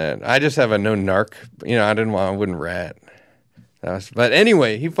have done that. I just have a no narc. I wouldn't rat. But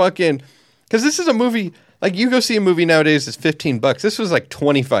anyway, he fucking, because this is a movie, like you go see a movie nowadays, it's $15. This was like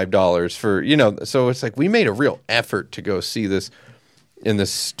 $25 for, so it's like we made a real effort to go see this in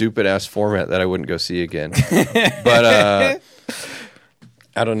this stupid ass format that I wouldn't go see again. But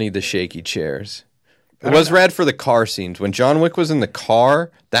I don't need the shaky chairs. It was rad for the car scenes. When John Wick was in the car,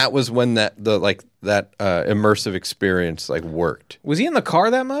 that was when that immersive experience worked. Was he in the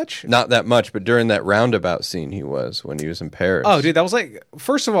car that much? Not that much, but during that roundabout scene he was when he was in Paris. Oh, dude, that was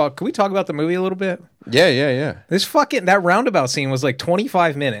first of all, can we talk about the movie a little bit? Yeah. That roundabout scene was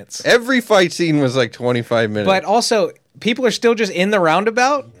 25 minutes. Every fight scene was 25 minutes. But also, people are still just in the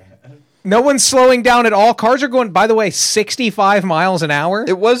roundabout. No one's slowing down at all. Cars are going, by the way, 65 miles an hour.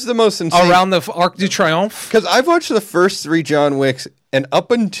 It was the most insane. Around the Arc de Triomphe. Because I've watched the first 3 John Wicks, and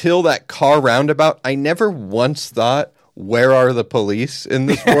up until that car roundabout, I never once thought, where are the police in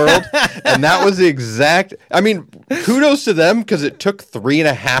this world? And that was the exact... I mean, kudos to them, because it took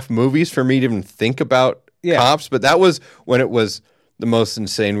 3.5 movies for me to even think about cops, but that was when it was the most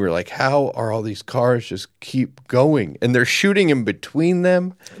insane. We were like, how are all these cars just keep going? And they're shooting in between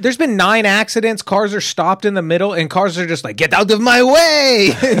them. There's been 9 accidents. Cars are stopped in the middle, and cars are just get out of my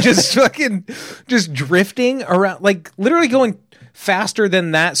way! And just drifting around, literally going faster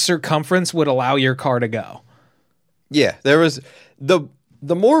than that circumference would allow your car to go. Yeah, there was... The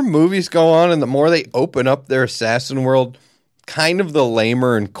more movies go on and the more they open up their assassin world, kind of the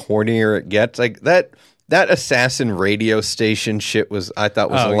lamer and cornier it gets. That assassin radio station shit I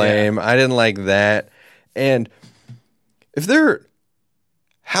thought was lame. Yeah. I didn't like that. And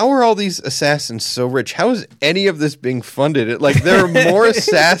how are all these assassins so rich? How is any of this being funded? There are more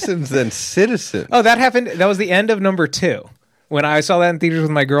assassins than citizens. Oh, that happened. That was the end of number 2 when I saw that in theaters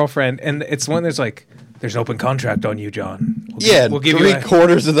with my girlfriend. And it's one that's there's open contract on you, John. We'll give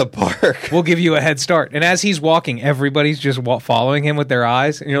 3/4 of the park. We'll give you a head start. And as he's walking, everybody's just following him with their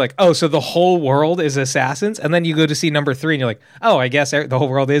eyes. And you're like, oh, so the whole world is assassins? And then you go to see number 3 and you're like, oh, I guess the whole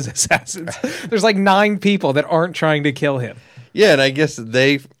world is assassins. There's 9 people that aren't trying to kill him. Yeah, and I guess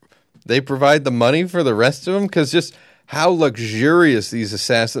they provide the money for the rest of them, because just how luxurious these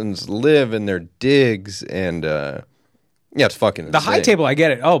assassins live in their digs and... yeah, it's fucking insane. The high table, I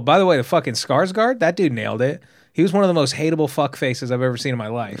get it. Oh, by the way, the fucking Skarsgård, that dude nailed it. He was one of the most hateable fuck faces I've ever seen in my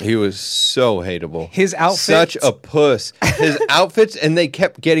life. He was so hateable. His outfits. Such a puss. His outfits, and they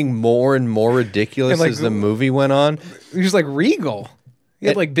kept getting more and more ridiculous as the movie went on. He was regal. He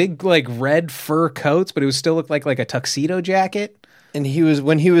had big red fur coats, but it would still look like a tuxedo jacket. And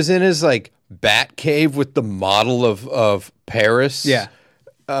when he was in his bat cave with the model of Paris. Yeah.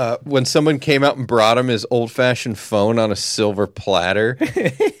 When someone came out and brought him his old-fashioned phone on a silver platter.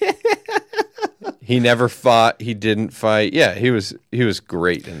 He never fought. He didn't fight. Yeah, he was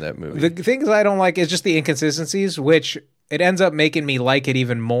great in that movie. The things I don't like is just the inconsistencies, which it ends up making me like it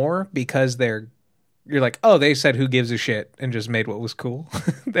even more, because you're like, oh, they said who gives a shit and just made what was cool.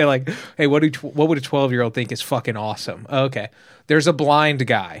 They're hey, what would a 12-year-old think is fucking awesome? Okay. There's a blind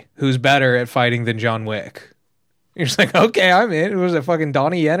guy who's better at fighting than John Wick. You're just okay, I'm in. Was it fucking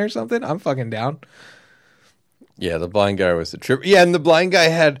Donnie Yen or something? I'm fucking down. Yeah, the blind guy was the trip. Yeah, and the blind guy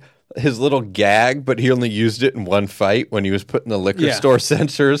had his little gag, but he only used it in one fight when he was putting the liquor store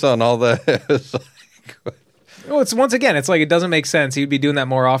sensors on all the... Well, it's once again, it doesn't make sense. He'd be doing that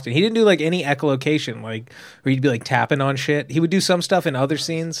more often. He didn't do any echolocation, where he'd be tapping on shit. He would do some stuff in other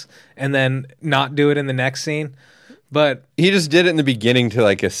scenes and then not do it in the next scene. But he just did it in the beginning to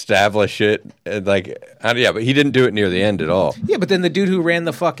establish it, and but he didn't do it near the end at all. Yeah, but then the dude who ran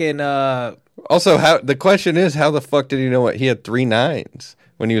the fucking also, the question is, how the fuck did he know he had 3 9s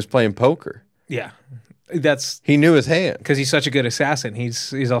when he was playing poker? Yeah, he knew his hand because he's such a good assassin.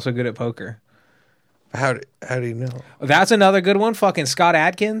 He's also good at poker. How do you know? That's another good one. Fucking Scott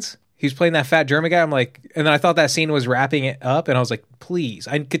Adkins. He's playing that fat German guy. I'm and then I thought that scene was wrapping it up, and I was like, please.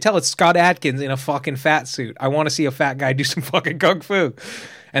 I could tell it's Scott Adkins in a fucking fat suit. I want to see a fat guy do some fucking kung fu.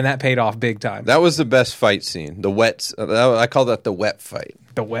 And that paid off big time. That was the best fight scene. The wet, I call that the wet fight.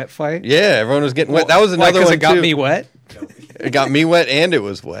 The wet fight? Yeah, everyone was getting wet. That was another one, because it got me wet? It got me wet, and it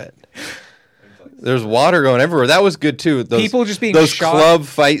was wet. There's water going everywhere. That was good too. People just being those shot. club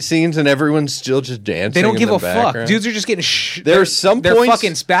fight scenes, and everyone's still just dancing. They don't in give the a fuck. background. Dudes are just getting There's some their points-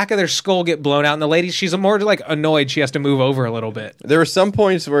 fucking back of their skull get blown out, and the lady, she's more like annoyed. She has to move over a little bit. There were some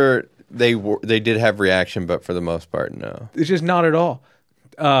points where they did have reaction, but for the most part, no. It's just not at all.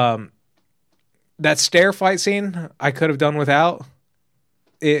 That stair fight scene, I could have done without.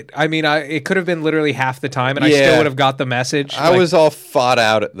 It could have been literally half the time, and I still would have got the message. I was all fought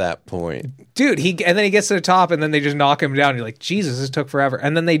out at that point. Dude, and then he gets to the top, and then they just knock him down. You're like, Jesus, this took forever.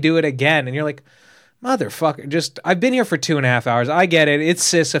 And then they do it again, and you're like, motherfucker, I've been here for 2.5 hours. I get it. It's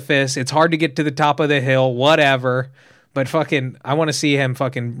Sisyphus. It's hard to get to the top of the hill, whatever. But fucking, I want to see him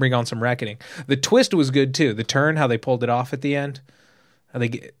fucking bring on some reckoning. The twist was good, too. The turn, how they pulled it off at the end. How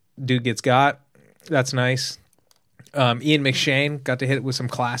dude gets got. That's nice. Ian McShane got to hit it with some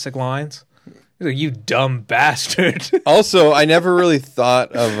classic lines. He's like, you dumb bastard. Also, I never really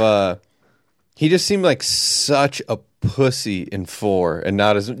thought of... he just seemed like such a pussy in 4, and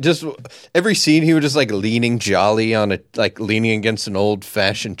not as... Just every scene, he was just like leaning jolly on leaning against an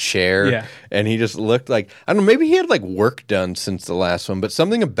old-fashioned chair. Yeah. And he just looked like... I don't know, maybe he had like work done since the last one, but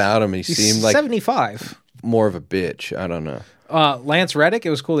something about him, he seemed like... 75. More of a bitch. I don't know. Lance Reddick, it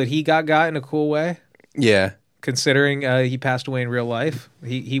was cool that he got in a cool way. Yeah. Considering he passed away in real life.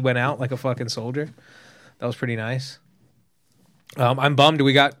 He went out like a fucking soldier. That was pretty nice. I'm bummed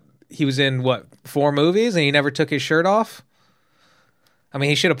he was in, 4 movies, and he never took his shirt off? I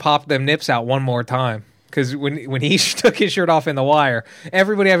mean, he should have popped them nips out one more time. Because when he took his shirt off in The Wire,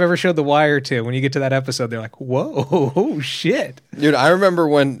 everybody I've ever showed The Wire to, when you get to that episode, they're like, whoa, oh, shit. Dude, I remember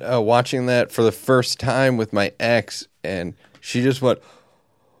when watching that for the first time with my ex, and she just went...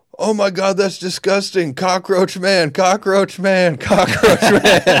 Oh my God, that's disgusting. Cockroach man, cockroach man, cockroach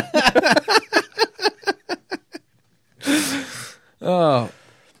man. Oh,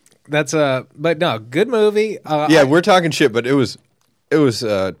 that's but no, good movie. Yeah, we're talking shit, but it was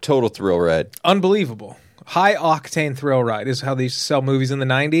a total thrill ride. Unbelievable. High octane thrill ride is how they used to sell movies in the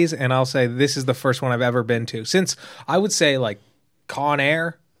 90s. And I'll say this is the first one I've ever been to since I would say like Con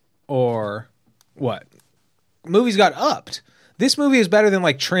Air or what? Movies got upped. This movie is better than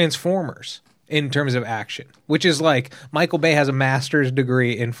like Transformers in terms of action, which is like Michael Bay has a master's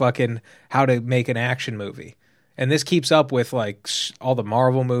degree in fucking how to make an action movie. And this keeps up with like all the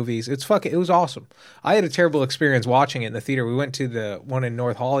Marvel movies. It was awesome. I had a terrible experience watching it in the theater. We went to the one in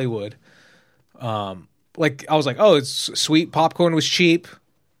North Hollywood. I was like, oh, it's sweet. Popcorn was cheap.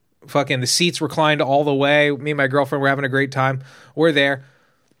 Fucking the seats reclined all the way. Me and my girlfriend were having a great time. We're there.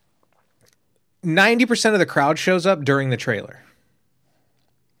 90% of the crowd shows up during the trailer.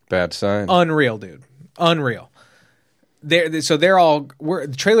 Bad sign. Unreal, dude. Unreal.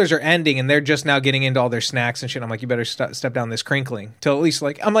 The trailers are ending and they're just now getting into all their snacks and shit. I'm like, you better step down this crinkling till at least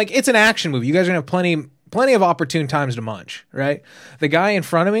I'm like, it's an action movie. You guys are gonna have plenty of opportune times to munch, right? The guy in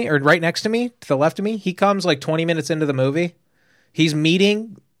front of me or right next to me, to the left of me, he comes like 20 minutes into the movie. He's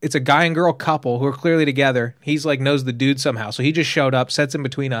meeting. It's a guy and girl couple who are clearly together. He's like knows the dude somehow, so he just showed up, sits in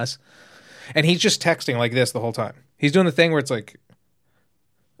between us, and he's just texting like this the whole time. He's doing the thing where it's like.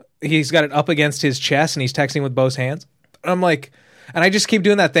 He's got it up against his chest and he's texting with both hands. I'm like, and I just keep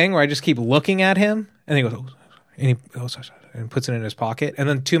doing that thing where I just keep looking at him and he goes, oh, and he goes, and puts it in his pocket. And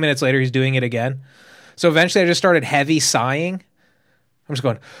then 2 minutes later, he's doing it again. So eventually I just started heavy sighing. I'm just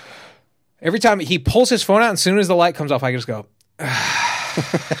going, every time he pulls his phone out, and as soon as the light comes off, I just go,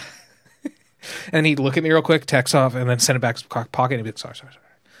 and he'd look at me real quick, text off, and then send it back to his pocket and he'd be like, sorry.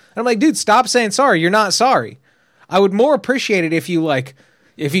 And I'm like, dude, stop saying sorry. You're not sorry. I would more appreciate it if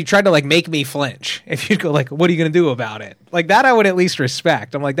you tried to make me flinch, if you'd go what are you going to do about it? Like that I would at least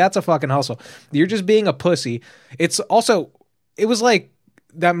respect. I'm like, that's a fucking hustle. You're just being a pussy. It was like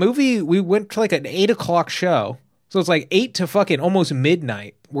that movie, we went to an 8:00 show. So it's 8 to fucking almost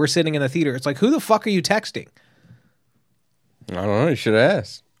midnight. We're sitting in the theater. It's like, who the fuck are you texting? I don't know. You should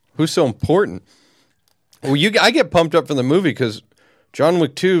ask. Who's so important? Well, I get pumped up for the movie because John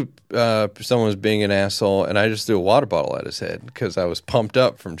Wick 2, someone was being an asshole, and I just threw a water bottle at his head because I was pumped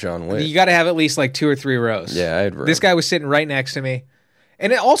up from John Wick. You got to have at least 2 or 3 rows. Yeah, I had room. This guy was sitting right next to me.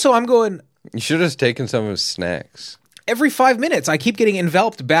 And also, I'm going... You should have taken some of his snacks. Every 5 minutes, I keep getting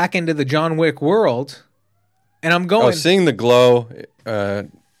enveloped back into the John Wick world, and I'm going... Oh, seeing the glow...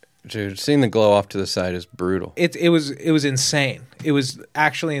 Dude, seeing the glow off to the side is brutal. It was insane. It was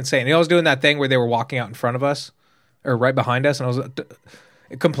actually insane. I was doing that thing where they were walking out in front of us, or right behind us, and I was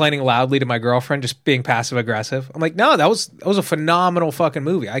complaining loudly to my girlfriend, just being passive aggressive. I'm like, no, that was a phenomenal fucking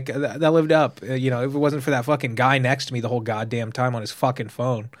movie. That lived up. If it wasn't for that fucking guy next to me the whole goddamn time on his fucking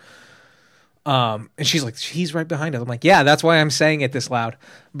phone. And she's like, he's right behind us. I'm like, yeah, that's why I'm saying it this loud.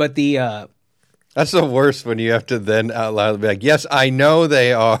 But the That's the worst when you have to then out loud be like, yes, I know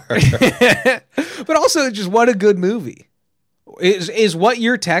they are. But also, just what a good movie. Is what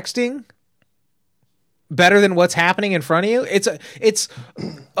you're texting better than what's happening in front of you? It's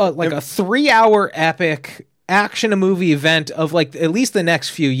like a 3-hour epic action movie event of like at least the next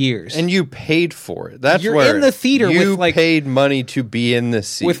few years. And you paid for it. That's You're where in the theater you with like paid money to be in the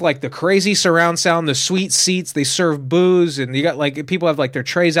seat. with like the crazy surround sound, the sweet seats. They serve booze, and you got like people have like their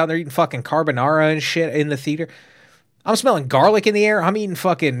trays out there eating fucking carbonara and shit in the theater. I'm smelling garlic in the air. I'm eating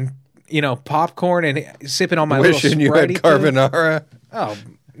fucking popcorn and sipping on my Wishing little you had Sprite-y carbonara. Oh,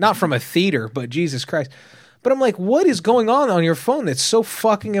 not from a theater, but Jesus Christ. But I'm like, what is going on your phone that's so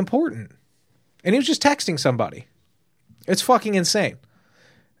fucking important? And he was just texting somebody. It's fucking insane.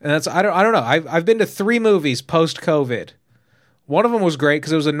 And that's I don't know. I've been to 3 movies post-COVID. One of them was great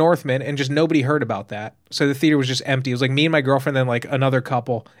because it was a Northman and just nobody heard about that. So the theater was just empty. It was like me and my girlfriend and like another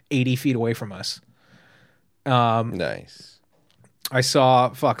couple 80 feet away from us. Nice. I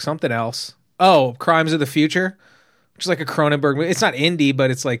saw something else. Oh, Crimes of the Future, which is like a Cronenberg movie. It's not indie,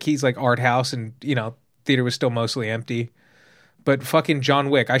 but it's like he's like art house, and theater was still mostly empty. But fucking John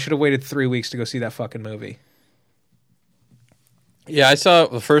Wick, I should have waited 3 weeks to go see that fucking movie. Yeah, I saw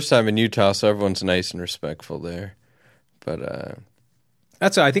it the first time in Utah, so everyone's nice and respectful there. But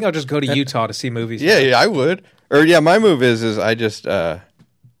I think I'll just go to Utah to see movies. yeah, I would. Or yeah, my move is I just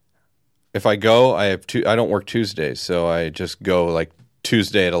if I go, I don't work Tuesdays, so I just go like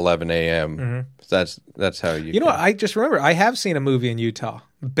Tuesday at 11 a.m. Mm-hmm. That's how you. You know what? I just remember I have seen a movie in Utah,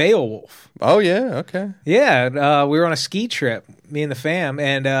 Beowulf. Oh yeah, okay. Yeah, we were on a ski trip, me and the fam,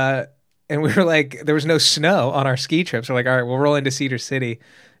 and we were like, there was no snow on our ski trips. So we're like, all right, we'll roll into Cedar City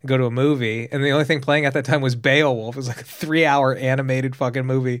and go to a movie. And the only thing playing at that time was Beowulf. It was like a 3-hour animated fucking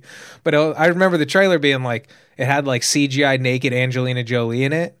movie. But I remember the trailer being like, it had like CGI naked Angelina Jolie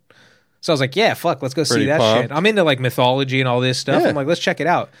in it. So I was like, yeah, fuck, let's go see that pumped. shit. I'm into like mythology and all this stuff. Yeah. I'm like, let's check it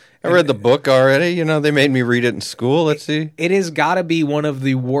out. I read the book already. They made me read it in school. Let's see. It has got to be one of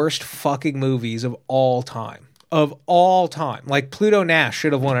the worst fucking movies of all time. Of all time. Like Pluto Nash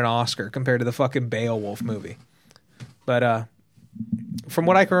should have won an Oscar compared to the fucking Beowulf movie. But from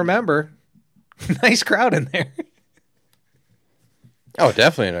what I can remember, nice crowd in there. Oh,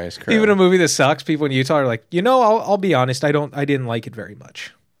 definitely a nice crowd. Even a movie that sucks, people in Utah are like, I'll be honest, I didn't like it very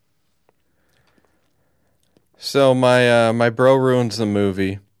much. So my bro ruins the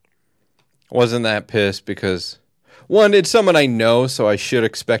movie. Wasn't that pissed because one, it's someone I know, so I should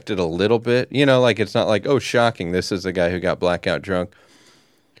expect it a little bit. Like it's not like, oh, shocking, this is the guy who got blackout drunk.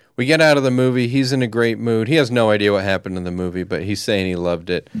 We get out of the movie. He's in a great mood. He has no idea what happened in the movie, but he's saying he loved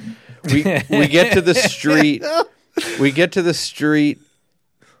it. We get to the street. We get to the street,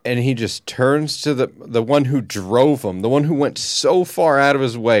 and he just turns to the one who drove him, the one who went so far out of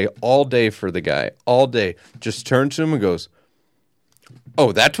his way all day for the guy, all day, just turns to him and goes,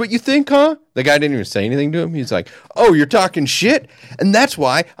 oh, that's what you think, huh? The guy didn't even say anything to him. He's like, oh, you're talking shit? And that's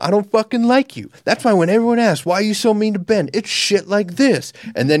why I don't fucking like you. That's why when everyone asks, why are you so mean to Ben? It's shit like this.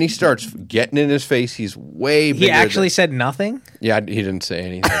 And then he starts getting in his face. He's way bigger. He actually said nothing? Yeah, he didn't say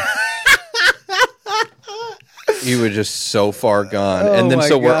anything. He was just so far gone. Oh, and then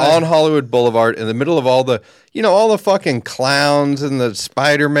so we're God. on Hollywood Boulevard in the middle of all the, all the fucking clowns and the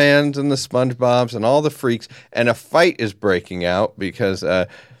Spider-Mans and the SpongeBobs and all the freaks. And a fight is breaking out because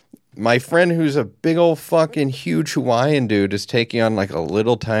my friend who's a big old fucking huge Hawaiian dude is taking on like a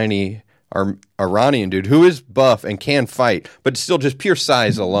little tiny Iranian dude who is buff and can fight, but still just pure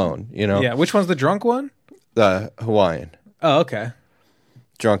size alone, Yeah, which one's the drunk one? The Hawaiian. Oh, okay.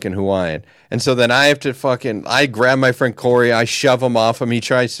 Drunken Hawaiian. And so then I have to I grab my friend Corey, I shove him off him, he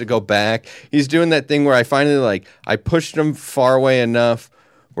tries to go back. He's doing that thing where I finally I pushed him far away enough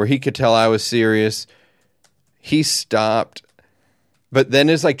where he could tell I was serious. He stopped, but then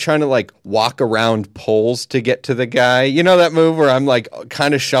is trying to walk around poles to get to the guy. You know that move where I'm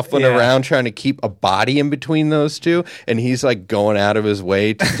kind of shuffling around trying to keep a body in between those two, and he's going out of his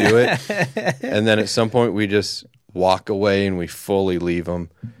way to do it. And then at some point we just walk away and we fully leave him.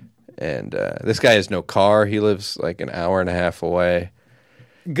 And this guy has no car. He lives an hour and a half away.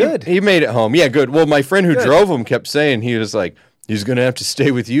 Good. He made it home. Yeah, good. Well, my friend who drove him kept saying he was he's going to have to stay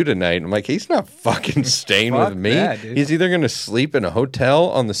with you tonight. And I'm like, he's not fucking staying with me. That, dude. He's either going to sleep in a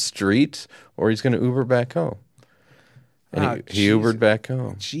hotel on the street or he's going to Uber back home. And he Ubered back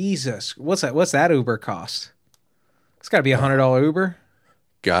home. Jesus. What's that Uber cost? It's got to be $100 Uber.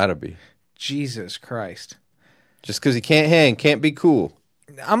 Gotta be. Jesus Christ. Just because he can't hang, can't be cool.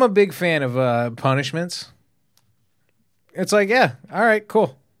 I'm a big fan of punishments. It's yeah, all right,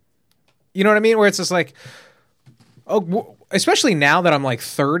 cool. You know what I mean? Where it's just especially now that I'm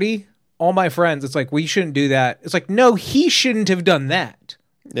 30, all my friends, it's like, we shouldn't do that. It's like, no, he shouldn't have done that.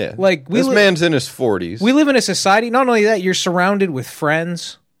 Yeah. Like, this man's in his 40s. We live in a society, not only that, you're surrounded with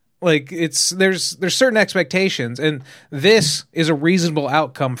friends. Like, there's certain expectations, and this is a reasonable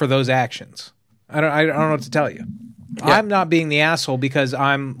outcome for those actions. I don't know what to tell you. Yeah. I'm not being the asshole because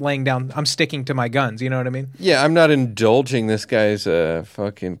I'm sticking to my guns. You know what I mean? Yeah, I'm not indulging this guy's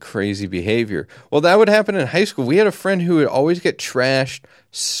fucking crazy behavior. Well, that would happen in high school. We had a friend who would always get trashed,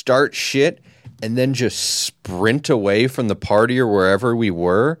 start shit, and then just sprint away from the party or wherever we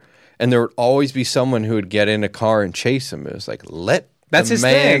were. And there would always be someone who would get in a car and chase him. It was like, That's the his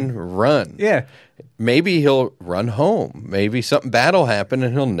man thing. run. Yeah. Maybe he'll run home. Maybe something bad will happen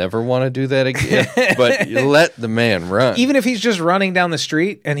and he'll never want to do that again. But you let the man run. Even if he's just running down the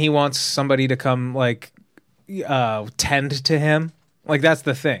street and he wants somebody to come, like, tend to him, like, that's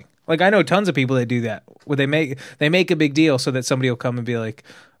the thing. Like, I know tons of people that do that. Where they make a big deal so that somebody will come and be like,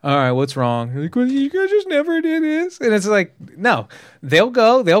 all right, what's wrong? Like, well, you guys just never did this. And it's like, no.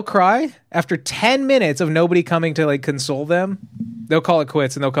 They'll cry. After 10 minutes of nobody coming to, like, console them, they'll call it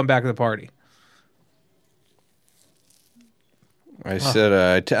quits and they'll come back to the party. I said,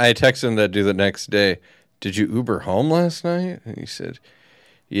 I texted him that dude the next day. Did you Uber home last night? And he said,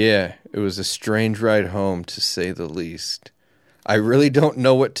 yeah, it was a strange ride home, to say the least. I really don't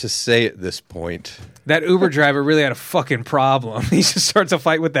know what to say at this point. That Uber driver really had a fucking problem. He just starts a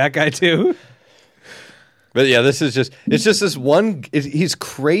fight with that guy too. But yeah, it's just this one. He's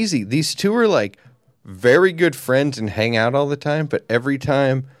crazy. These two are like very good friends and hang out all the time. But every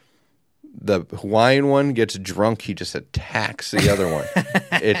time the Hawaiian one gets drunk, he just attacks the other one.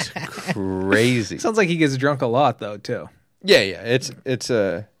 It's crazy. Sounds like he gets drunk a lot though too. Yeah. It's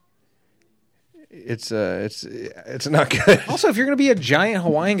not good. Also, if you're going to be a giant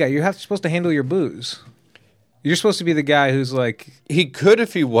Hawaiian guy, you're supposed to handle your booze. You're supposed to be the guy who's like... He could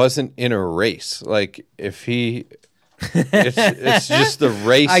if he wasn't in a race. Like, if he... It's just the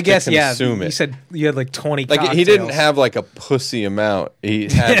race I guess, to consume it. You said you had like 20 Like, cocktails. he didn't have like a pussy amount. He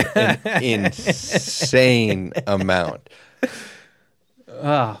had an insane amount.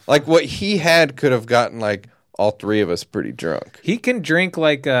 Like, what he had could have gotten like all three of us pretty drunk. He can drink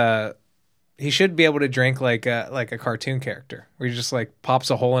like he should be able to drink like a cartoon character, where he just like pops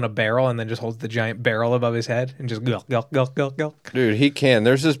a hole in a barrel and then just holds the giant barrel above his head and just gulp, gulp, gulp, gulp, gulp. Dude, he can.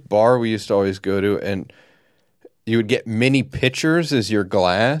 There's this bar we used to always go to, and you would get mini pitchers as your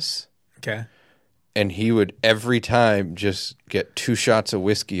glass. Okay. And he would every time just get 2 shots of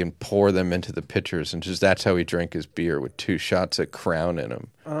whiskey and pour them into the pitchers, and just that's how he drank his beer, with 2 shots of Crown in them.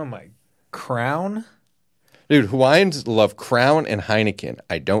 Oh my, Crown? Dude, Hawaiians love Crown and Heineken.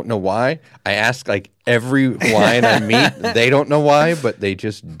 I don't know why. I ask like every Hawaiian I meet. They don't know why, but they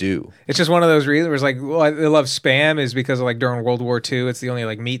just do. It's just one of those reasons where it's like, well, they love Spam is because of like during World War II, it's the only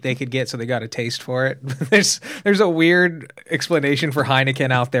like meat they could get, so they got a taste for it. There's a weird explanation for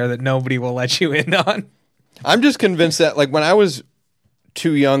Heineken out there that nobody will let you in on. I'm just convinced that like when I was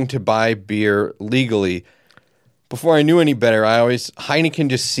too young to buy beer legally, before I knew any better, Heineken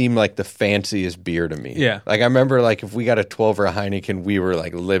just seemed like the fanciest beer to me. Yeah. Like I remember like if we got a 12 or a Heineken, we were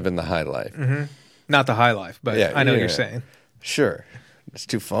like living the high life. Mm-hmm. Not the high life, but Yeah, I know what yeah. you're saying. Sure. It's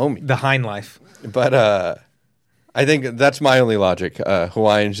too foamy. The Hein life. But I think that's my only logic.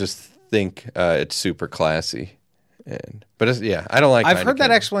 Hawaiians just think it's super classy. But I don't like I've Heineken. heard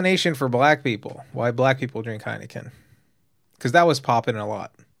that explanation for black people, why black people drink Heineken. Because that was popping a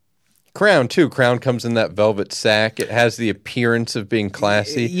lot. Crown, too. Crown comes in that velvet sack. It has the appearance of being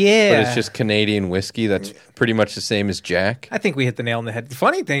classy. Yeah. But it's just Canadian whiskey that's pretty much the same as Jack. I think we hit the nail on the head. The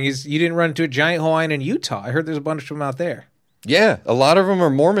funny thing is you didn't run into a giant Hawaiian in Utah. I heard there's a bunch of them out there. Yeah, a lot of them are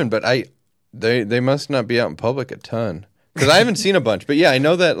Mormon, but they must not be out in public a ton. Because I haven't seen a bunch. But yeah, I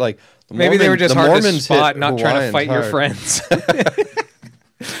know that like maybe they were just hard to Mormons spot, hit not trying to Hawaiians fight your hard. friends.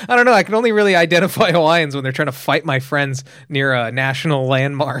 I don't know. I can only really identify Hawaiians when they're trying to fight my friends near national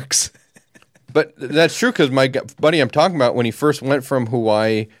landmarks. But that's true because my buddy I'm talking about, when he first went from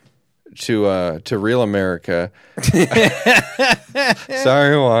Hawaii to real America,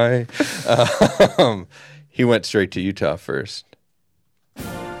 sorry Hawaii, he went straight to Utah first.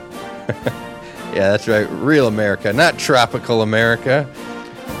 Yeah, that's right, real America, not tropical America.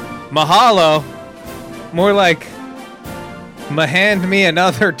 Mahalo. More like, hand me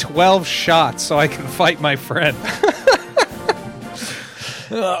another 12 shots so I can fight my friend.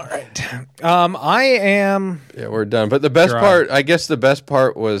 All right. I am... Yeah, we're done. But the best part, I guess the best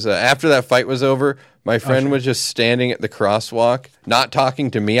part was after that fight was over, my friend was just standing at the crosswalk, not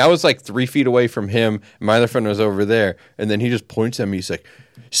talking to me. I was like 3 feet away from him. And my other friend was over there. And then he just points at me. He's like,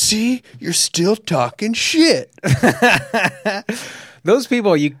 see, you're still talking shit. Those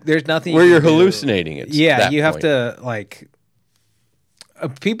people, there's nothing Where you you're can do. hallucinating it. Yeah, you have to like.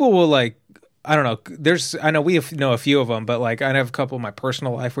 People will like. I don't know. I know know a few of them, but like I have a couple in my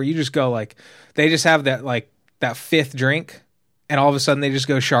personal life where you just go like, they just have that fifth drink, and all of a sudden they just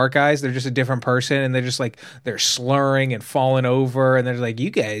go shark eyes. They're just a different person, and they're just like they're slurring and falling over, and they're like, you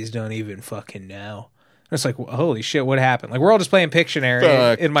guys don't even fucking know. And it's like, holy shit, what happened? Like we're all just playing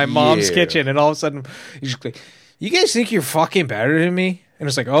Pictionary in my mom's kitchen, and all of a sudden you just like, you guys think you're fucking better than me? And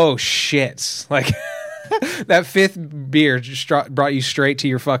it's like, oh shit, like. That fifth beer just brought you straight to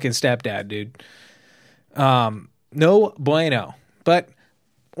your fucking stepdad, dude. No bueno. But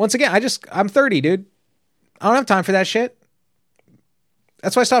once again, I'm 30, dude. I don't have time for that shit.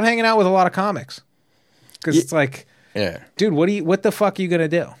 That's why I stopped hanging out with a lot of comics. Because it's like, dude, what the fuck are you gonna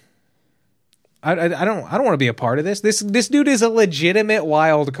do? I don't want to be a part of this. This dude is a legitimate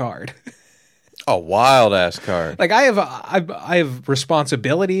wild card. A wild ass card. Like I have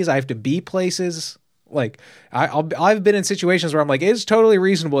responsibilities. I have to be places. Like I've been in situations where I'm like, it's totally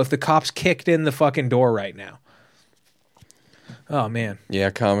reasonable if the cops kicked in the fucking door right now. Oh man. Yeah,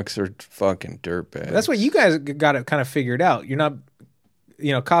 comics are fucking dirtbags. That's what you guys got it kind of figured out. You're not,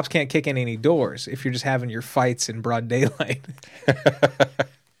 cops can't kick in any doors if you're just having your fights in broad daylight.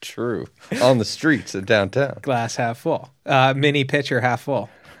 True. On the streets of downtown. Glass half full. Mini pitcher half full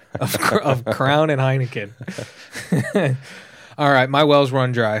of Crown and Heineken. All right, my well's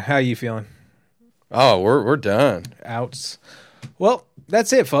run dry. How are you feeling? Oh, we're done. Outs. Well,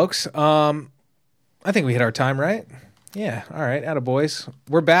 that's it, folks. I think we hit our time, right? Yeah. All right. Attaboys.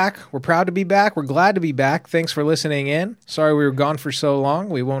 We're back. We're proud to be back. We're glad to be back. Thanks for listening in. Sorry we were gone for so long.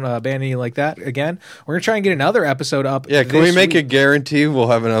 We won't abandon you like that again. We're going to try and get another episode up. Yeah. Can we make a guarantee we'll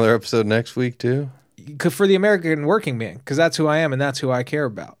have another episode next week, too? For the American working man, because that's who I am and that's who I care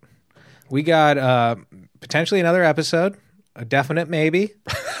about. We got potentially another episode. A definite maybe.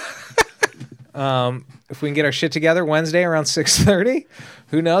 If we can get our shit together Wednesday around 6:30,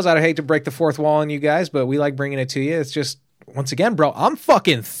 who knows? I'd hate to break the fourth wall on you guys, but we like bringing it to you. It's just, once again, bro, I'm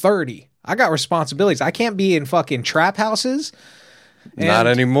fucking 30. I got responsibilities. I can't be in fucking trap houses. Not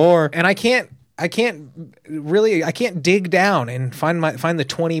anymore. And I can't dig down and find the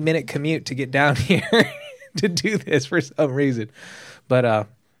 20-minute commute to get down here to do this for some reason. But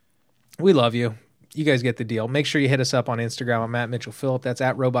we love you. You guys get the deal. Make sure you hit us up on Instagram. I'm at Mitchell Phillip. That's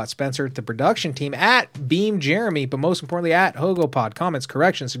at Robot Spencer. The production team at Beam Jeremy, but most importantly at HogoPod. Comments,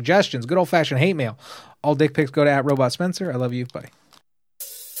 corrections, suggestions, good old fashioned hate mail. All dick pics go to at Robot Spencer. I love you. Bye.